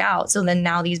never check out. So then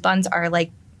now these buns are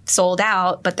like sold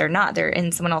out, but they're not. They're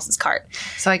in someone else's cart.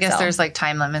 So I guess there's like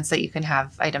time limits that you can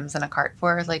have items in a cart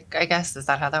for. Like, I guess, is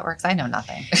that how that works? I know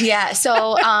nothing. Yeah.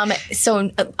 So,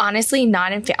 honestly,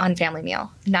 not on Family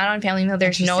Meal. Not on Family Meal.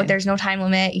 There's no time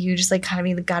limit. You just like kind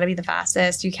of gotta be the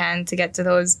fastest you can to get to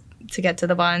those to get to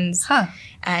the Buns. Huh.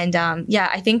 And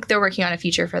I think they're working on a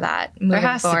feature for that moving There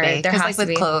has forward. to be. There Because has like to with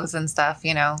be. clothes and stuff,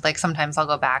 like sometimes I'll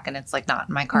go back and it's like not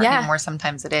in my cart anymore.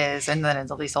 Sometimes it is, and then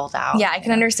it'll be sold out. Yeah, I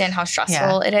can understand how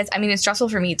stressful it is. I mean, it's stressful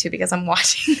for me too because I'm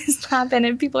watching this happen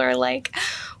and people are like,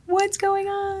 what's going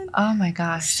on? Oh my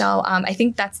gosh. So I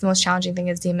think that's the most challenging thing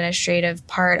is the administrative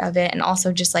part of it, and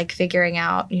also just like figuring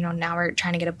out, now we're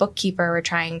trying to get a bookkeeper. We're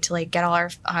trying to like get all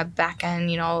our back end,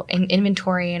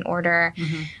 inventory in order,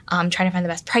 trying to find the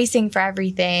best pricing for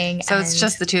everything. So it's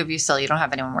just the two of you still. You don't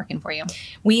have anyone working for you.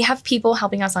 We have people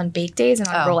helping us on bake days and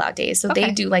on rollout days. So Okay.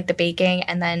 they do like the baking,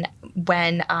 and then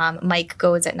when Mike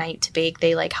goes at night to bake,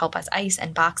 they like help us ice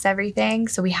and box everything.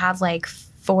 So we have like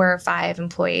 4 or 5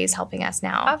 employees helping us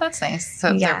now. Oh, that's nice.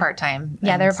 So they're part-time.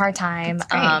 Yeah, they're part-time.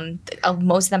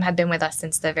 Most of them have been with us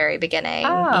since the very beginning.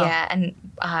 Oh. Yeah, and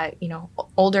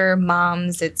older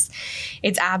moms, it's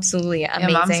absolutely amazing.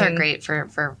 Yeah, moms are great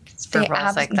for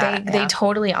roles like that. They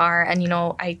totally are. And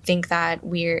I think that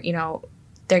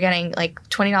they're getting like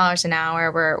 $20 an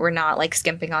hour. We're not like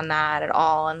skimping on that at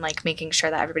all, and like making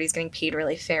sure that everybody's getting paid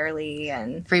really fairly.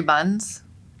 And free buns.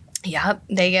 Yep,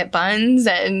 they get buns,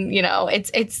 and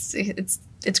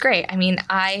it's great. I mean,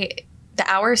 the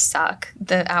hours suck.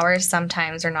 The hours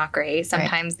sometimes are not great.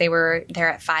 Sometimes they were there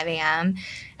at 5 a.m.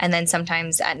 and then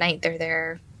sometimes at night they're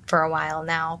there for a while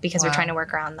now because we're trying to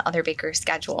work around the other baker's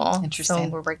schedule. Interesting.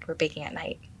 So we're baking at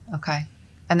night. Okay,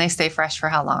 and they stay fresh for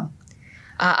how long?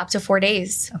 Up to 4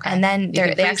 days. Okay. And then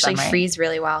they actually them, right? freeze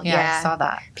really well. Yeah, I saw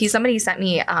that. Somebody sent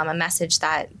me a message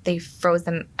that they froze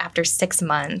them after 6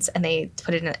 months and they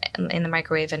put it in the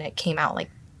microwave and it came out like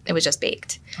it was just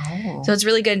baked. Oh. So it's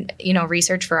really good,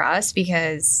 research for us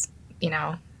because,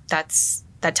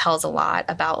 that tells a lot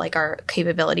about like our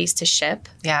capabilities to ship.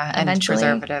 Yeah, and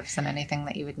preservatives and anything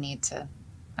that you would need to,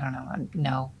 I don't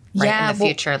know. Right, in the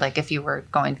future, like if you were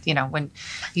going, when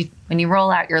you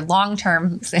roll out your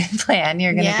long-term plan,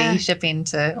 you're going to be shipping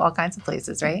to all kinds of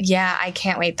places, right? Yeah, I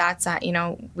can't wait. That's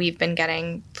we've been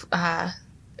getting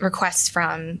requests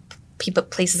from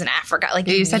places in Africa, like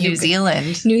you said New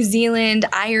Zealand,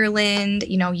 Ireland,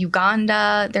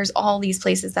 Uganda. There's all these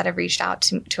places that have reached out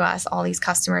to us, all these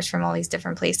customers from all these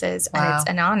different places. Wow. And it's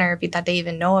an honor that they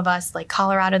even know of us. Like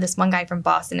Colorado, this one guy from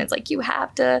Boston, it's like, you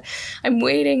have to, I'm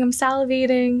waiting, I'm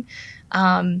salivating.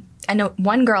 I know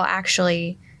one girl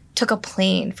actually took a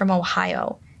plane from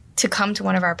Ohio to come to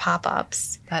one of our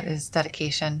pop-ups. That is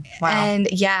dedication. Wow.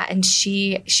 And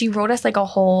she wrote us like a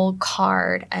whole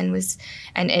card and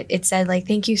it said like,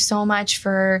 thank you so much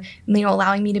for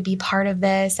allowing me to be part of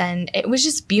this, and it was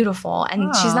just beautiful.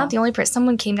 And she's not the only person.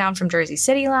 Someone came down from Jersey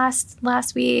City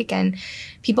last week, and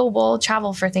people will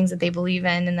travel for things that they believe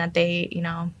in and that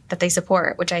they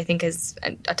support, which I think is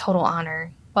a total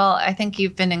honor. Well, I think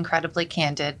you've been incredibly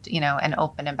candid, and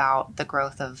open about the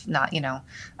growth of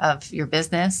of your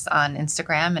business on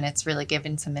Instagram. And it's really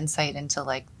given some insight into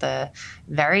like the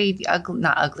very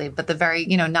not ugly, but the very,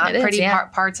 not pretty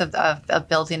parts of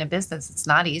building a business. It's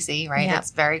not easy, right? Yeah.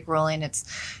 It's very grueling. It's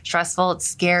stressful. It's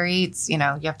scary. It's, you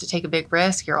have to take a big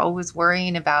risk. You're always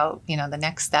worrying about, the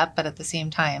next step. But at the same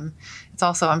time, it's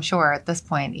also, I'm sure at this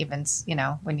point, even,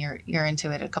 when you're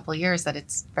into it a couple of years, that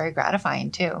it's very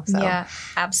gratifying too. So. Yeah,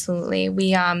 absolutely.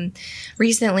 We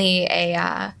recently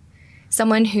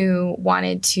someone who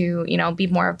wanted to, be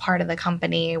more a part of the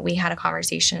company, we had a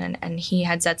conversation and he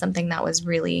had said something that was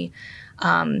really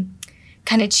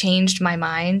kind of changed my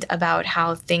mind about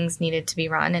how things needed to be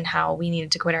run and how we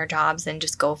needed to quit our jobs and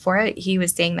just go for it. He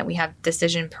was saying that we have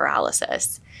decision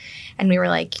paralysis. And we were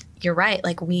like, you're right.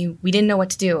 Like we didn't know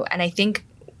what to do. And I think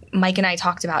Mike and I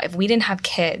talked about, if we didn't have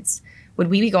kids, would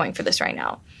we be going for this right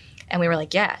now? And we were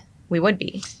like, yeah, we would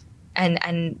be.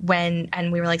 And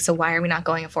we were like, so why are we not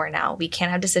going for it now? We can't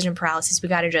have decision paralysis. We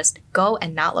got to just go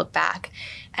and not look back.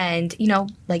 And,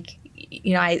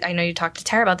 I know you talked to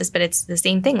Tara about this, but it's the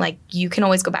same thing. Like you can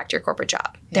always go back to your corporate job.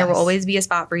 Yes. There will always be a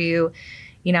spot for you.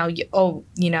 Why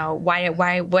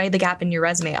the gap in your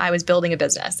resume? I was building a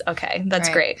business. Okay, that's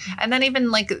great. And then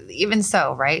even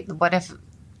so, right? What if,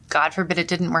 God forbid, it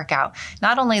didn't work out?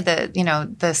 Not only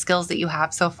the skills that you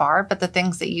have so far, but the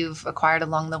things that you've acquired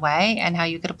along the way and how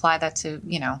you could apply that to,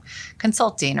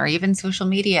 consulting or even social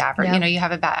media. You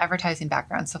have an advertising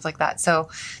background, stuff like that. So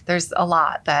there's a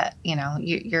lot that,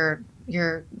 you're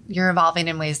you're evolving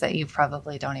in ways that you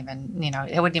probably don't even,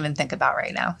 I wouldn't even think about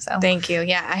right now. So thank you.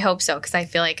 Yeah, I hope so, because I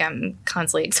feel like I'm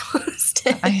constantly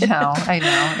exhausted. I know.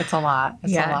 It's a lot.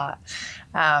 It's a lot.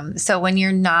 So when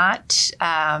you're not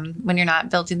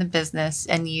building the business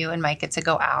and you and Mike get to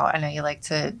go out, I know you're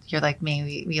like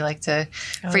me. We like to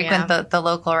frequent the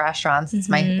local restaurants. It's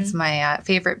my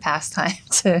favorite pastime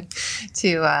to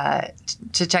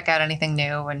check out anything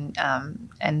new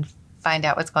and find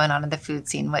out what's going on in the food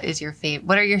scene. What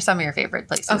are some of your favorite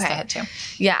places to head to?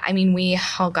 Yeah, I mean, we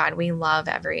love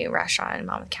every restaurant in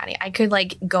Monmouth County. I could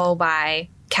go by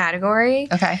category.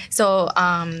 Okay. So,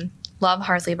 love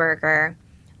Hartley Burger.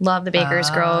 Love the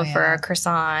Baker's Grove for a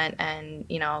croissant and,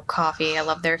 coffee. I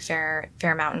love their Fair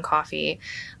Mountain coffee.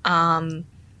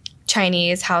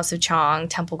 Chinese, House of Chong,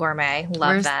 Temple Gourmet.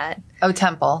 Love that. Oh,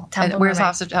 Temple. Where's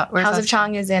House of Chong? House of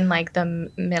Chong is in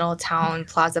the Middletown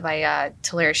Plaza by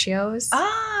Talercio's.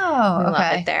 Oh, we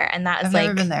love it there. And that's I've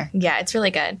never been there. Yeah, it's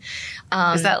really good.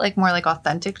 Is that more like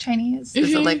authentic Chinese?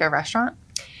 Is it like a restaurant?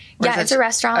 Yeah, it's a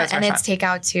restaurant and it's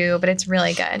takeout too, but it's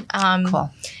really good. Cool.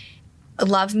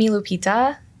 Love Mi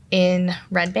Lupita in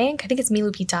Red Bank. I think it's Mi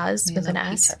Lupitas with an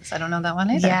S. I don't know that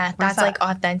one either. Yeah, that's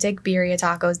authentic birria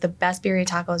tacos, the best birria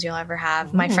tacos you'll ever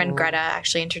have. Ooh. My friend Greta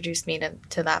actually introduced me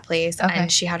to that place, and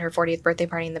she had her 40th birthday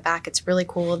party in the back. It's really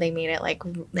cool. They made it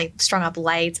they strung up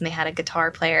lights and they had a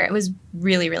guitar player. It was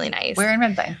really, really nice. Where in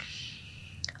Red Bank?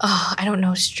 Oh, I don't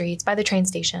know streets. By the train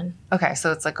station. Okay,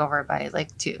 so it's over by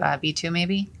B2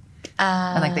 maybe?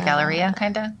 And the Galleria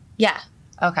kind of? Yeah.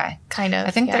 Okay. Kind of. I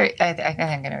think I think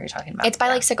I know what you're talking about. It's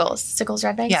by Sickles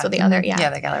Red Bank. Yeah. So the other, Yeah,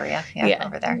 the Galleria. Yeah,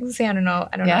 over there. See, I don't know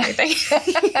anything.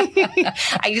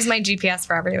 I use my GPS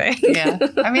for everything. Yeah.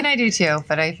 I mean, I do too,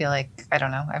 but I feel like, I don't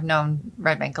know. I've known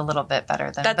Red Bank a little bit better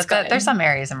than, that's good. There's some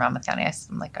areas in Monmouth County. I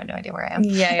have no idea where I am.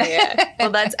 Yeah.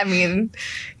 Well,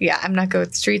 I'm not good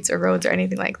with streets or roads or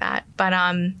anything like that. But,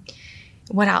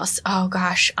 what else? Oh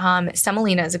gosh,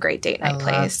 Semolina is a great date night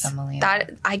place. Semolina.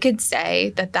 That I could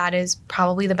say that is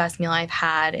probably the best meal I've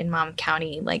had in Monmouth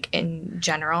County, in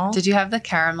general. Did you have the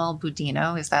caramel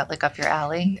budino? Is that up your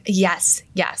alley? Yes.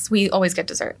 We always get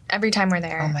dessert every time we're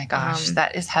there. Oh my gosh,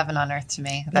 that is heaven on earth to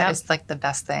me. That is the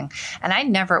best thing. And I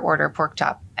never order pork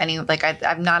chop. I'm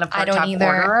not a pork chop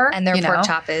orderer. And their pork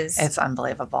chop it's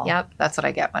unbelievable. Yep. That's what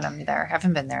I get when I'm there. I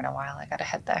haven't been there in a while. I gotta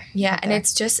head there. Yeah, and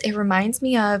it reminds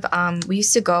me of we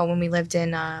used to go when we lived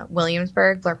in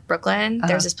Williamsburg, Brooklyn.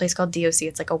 There's this place called DOC.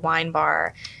 It's a wine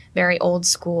bar, very old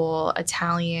school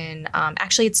Italian.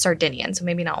 Actually, it's Sardinian, so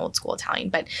maybe not old school Italian,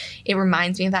 but it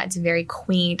reminds me of that. It's very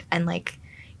quaint and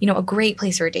a great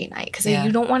place for a date night because I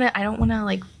don't want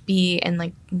to be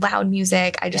in loud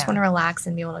music. I just want to relax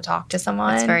and be able to talk to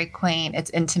someone. It's very quaint. It's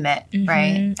intimate,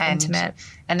 right? And intimate.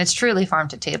 And it's truly farm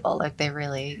to table. They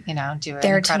really, do an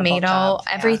incredible job.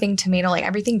 Everything tomato,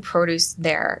 everything produce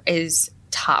there is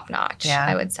top notch,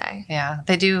 I would say. Yeah.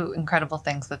 They do incredible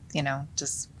things with,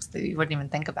 just that you wouldn't even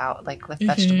think about, with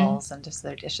vegetables, and just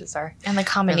their dishes are. And the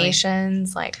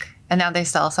combinations, really, And now they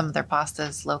sell some of their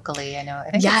pastas locally. I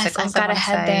think yes, I've got to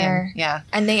head there.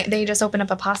 And they just opened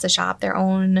up a pasta shop, their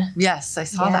own. Yes, I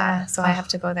saw that. So I have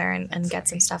to go there and get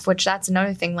some stuff, which that's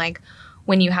another thing,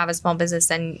 when you have a small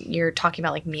business and you're talking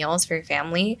about meals for your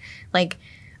family,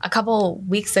 a couple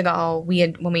weeks ago,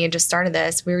 when we had just started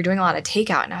this, we were doing a lot of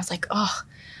takeout, and I was like, oh,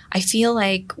 I feel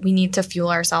like we need to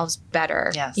fuel ourselves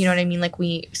better. Yes. You know what I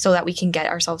mean? So that we can get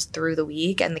ourselves through the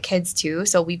week, and the kids too.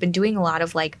 So we've been doing a lot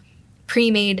of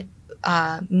pre-made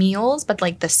meals, but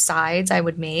the sides I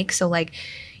would make. So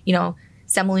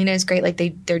semolina is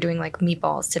great. They're doing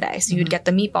meatballs today. So you'd get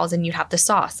the meatballs and you'd have the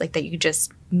sauce that you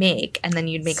just make, and then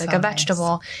you'd make a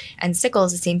vegetable. Nice. And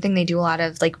Sickles, the same thing. They do a lot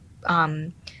of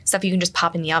stuff you can just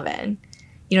pop in the oven.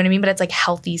 You know what I mean? But it's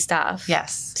healthy stuff.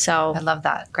 Yes. So I love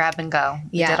that. Grab and go.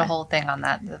 Yeah. We did a whole thing on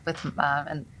that with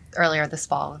and earlier this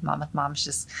fall with Monmouth Moms,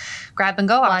 just grab and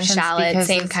go options. Shallot,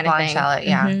 same kind of thing. Shallot,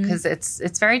 yeah, because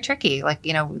it's very tricky.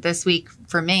 This week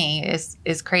for me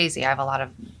is crazy. I have a lot of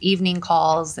evening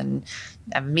calls and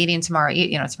I'm meeting tomorrow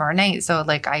night. So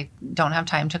I don't have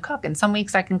time to cook. And some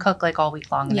weeks I can cook all week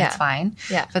long and it's fine.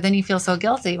 Yeah. But then you feel so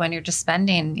guilty when you're just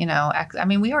spending,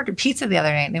 we ordered pizza the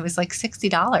other night and it was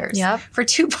 $60 for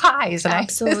 2 pies. And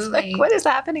absolutely. I was what is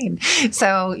happening?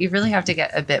 So you really have to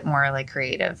get a bit more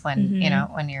creative when,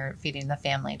 when you're feeding the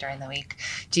family during the week.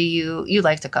 Do you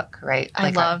like to cook, right? I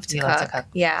love to cook.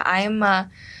 Yeah.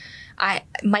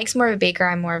 Mike's more of a baker.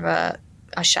 I'm more of a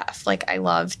chef. I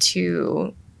love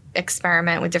to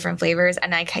experiment with different flavors.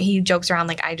 And he jokes around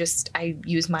like, I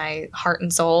use my heart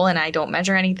and soul and I don't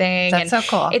measure anything. That's and so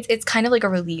cool. It's kind of like a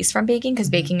release from baking because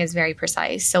baking is very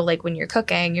precise. So like when you're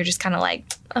cooking, you're just kind of like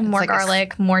more like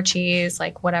garlic, more cheese,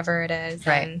 like whatever it is.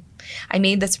 Right. And I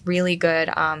made this really good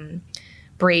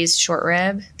braised short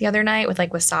rib the other night with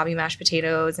like wasabi mashed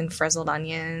potatoes and frizzled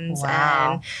onions.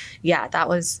 Wow. And yeah, it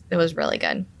was really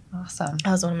good. Awesome.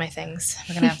 That was one of my things.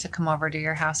 We're going to have to come over to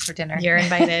your house for dinner. You're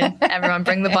invited. Everyone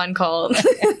bring the bun cold.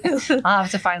 I'll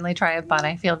have to finally try a bun.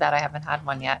 I feel bad I haven't had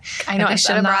one yet. I know. I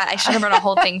should have brought a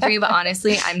whole thing for you, but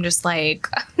honestly, I'm just like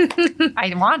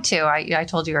I want to. I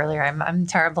told you earlier, I'm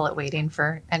terrible at waiting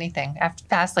for anything. After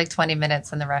past like 20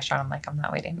 minutes in the restaurant, I'm like, I'm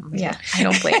not waiting. Yeah, I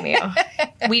don't blame you.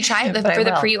 We tried for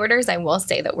the pre-orders. I will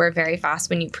say that we're very fast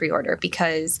when you pre-order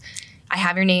because I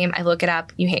have your name, I look it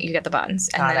up, you get the buns.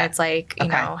 And then it's like, you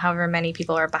know, however many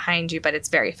people are behind you, but it's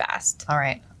very fast. All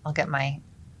right. I'll get my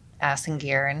ass in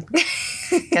gear and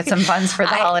get some buns for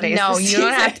the holidays. No, you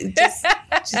don't have to. Just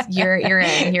you're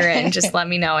in. Just let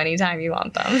me know anytime you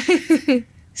want them.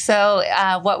 So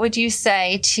what would you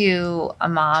say to a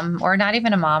mom, or not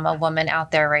even a mom, a woman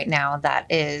out there right now that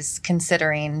is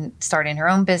considering starting her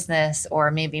own business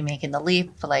or maybe making the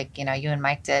leap like, you know, you and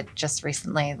Mike did just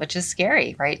recently, which is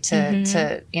scary, right?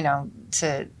 To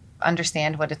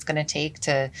understand what it's going to take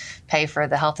to pay for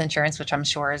the health insurance, which I'm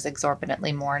sure is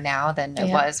exorbitantly more now than it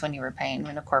was when you were paying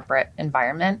in a corporate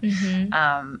environment.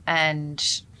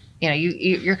 And you know,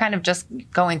 you're kind of just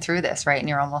going through this, right? And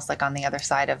you're almost like on the other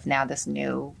side of now this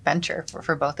new venture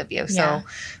for both of you. So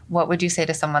what would you say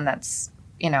to someone that's,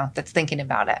 you know, that's thinking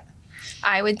about it?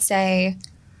 I would say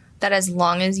that as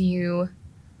long as you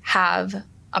have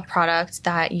a product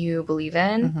that you believe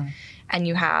in and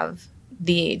you have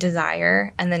the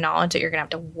desire and the knowledge that you're going to have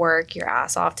to work your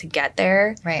ass off to get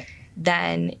there, right,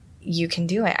 then you can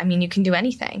do it. I mean, you can do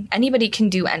anything. Anybody can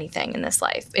do anything in this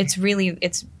life. It's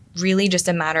really just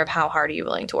a matter of how hard are you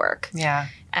willing to work. Yeah.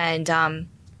 And,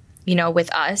 you know,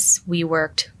 with us, we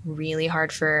worked really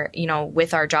hard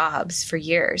with our jobs for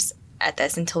years at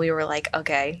this until we were like,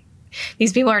 okay,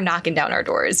 these people are knocking down our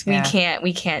doors. We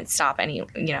can't stop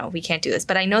we can't do this.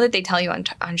 But I know that they tell you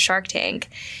on Shark Tank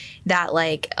that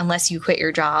like, unless you quit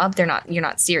your job, you're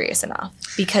not serious enough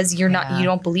because you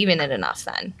don't believe in it enough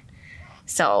then.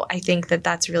 So I think that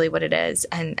that's really what it is.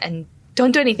 And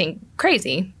don't do anything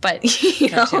crazy, but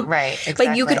right, exactly.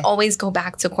 But you could always go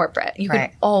back to corporate. You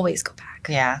could always go back.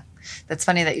 Yeah. That's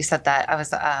funny that you said that. I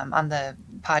was on the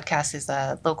podcast, is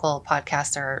a local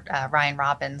podcaster, Ryan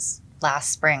Robbins,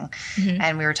 last spring.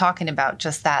 And we were talking about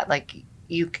just that, like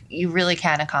you really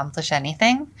can accomplish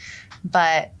anything.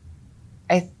 But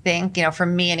I think, you know, for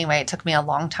me anyway, it took me a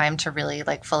long time to really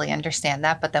like fully understand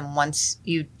that. But then once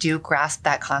you do grasp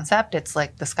that concept, it's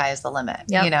like the sky is the limit,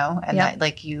 you know, and that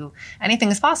like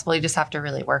anything is possible. You just have to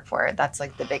really work for it. That's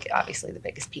like obviously the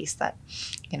biggest piece that,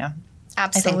 you know,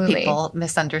 absolutely, I think people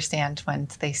misunderstand when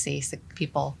they see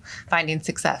people finding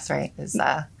success, right? Is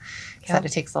that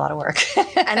it takes a lot of work.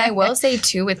 And I will say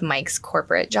too, with Mike's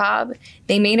corporate job,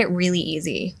 they made it really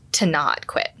easy to not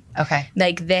quit. Okay.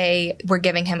 Like they were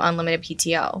giving him unlimited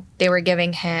PTO. They were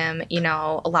giving him, you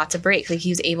know, lots of breaks. Like he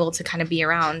was able to kind of be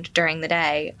around during the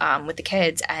day with the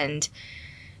kids. And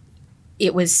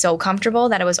it was so comfortable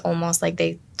that it was almost like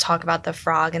they talk about the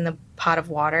frog in the pot of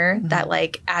water that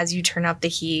like as you turn up the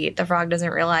heat, the frog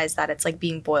doesn't realize that it's like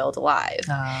being boiled alive.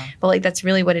 But like that's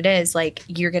really what it is. Like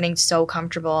you're getting so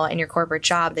comfortable in your corporate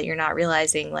job that you're not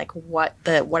realizing like what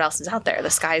else is out there. The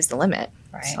sky's the limit.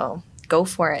 Right. So go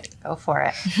for it. Go for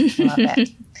it. Love it.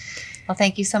 Well,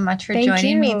 thank you so much for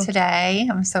joining me today.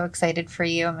 I'm so excited for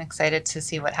you. I'm excited to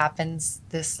see what happens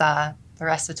the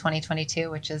rest of 2022,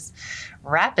 which is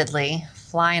rapidly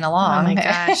flying along. Oh my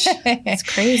gosh. It's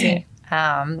crazy.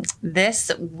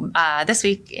 This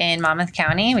week in Monmouth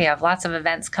County, we have lots of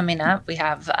events coming up. We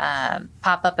have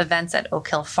pop-up events at Oak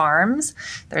Hill Farms.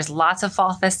 There's lots of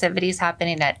fall festivities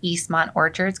happening at Eastmont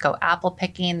Orchards. Go apple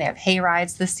picking. They have hay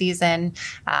rides this season.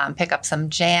 Pick up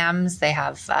some jams. They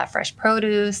have fresh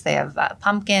produce. They have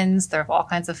pumpkins. There are all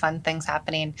kinds of fun things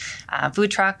happening.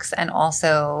 Food trucks, and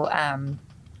also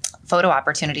photo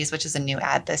opportunities, which is a new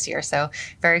ad this year. So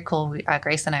very cool.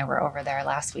 Grace and I were over there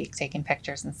last week taking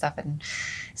pictures and stuff and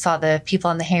saw the people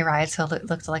on the hayride. So it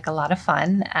looked like a lot of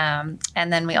fun. And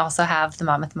then we also have the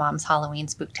Monmouth Moms Halloween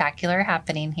Spooktacular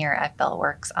happening here at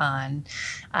Bellworks on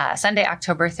Sunday,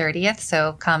 October 30th.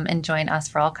 So come and join us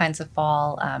for all kinds of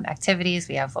fall activities.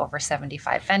 We have over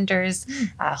 75 vendors,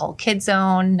 a whole kid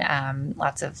zone,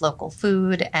 lots of local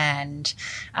food, and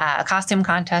a costume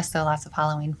contest. So lots of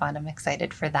Halloween fun. I'm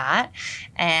excited for that.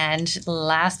 And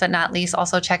last but not least,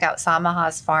 also check out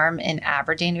Samaha's Farm in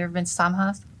Aberdeen. You ever been to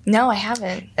Samaha's? No, I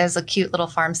haven't. There's a cute little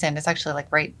farm stand. It's actually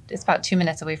it's about 2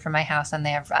 minutes away from my house, and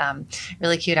they have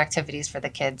really cute activities for the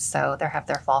kids. So they have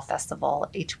their fall festival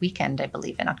each weekend, I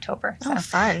believe, in October. So,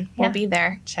 fun. We'll be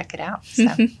there. Check it out. So,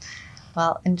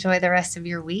 well, enjoy the rest of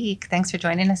your week. Thanks for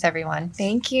joining us, everyone.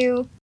 Thank you.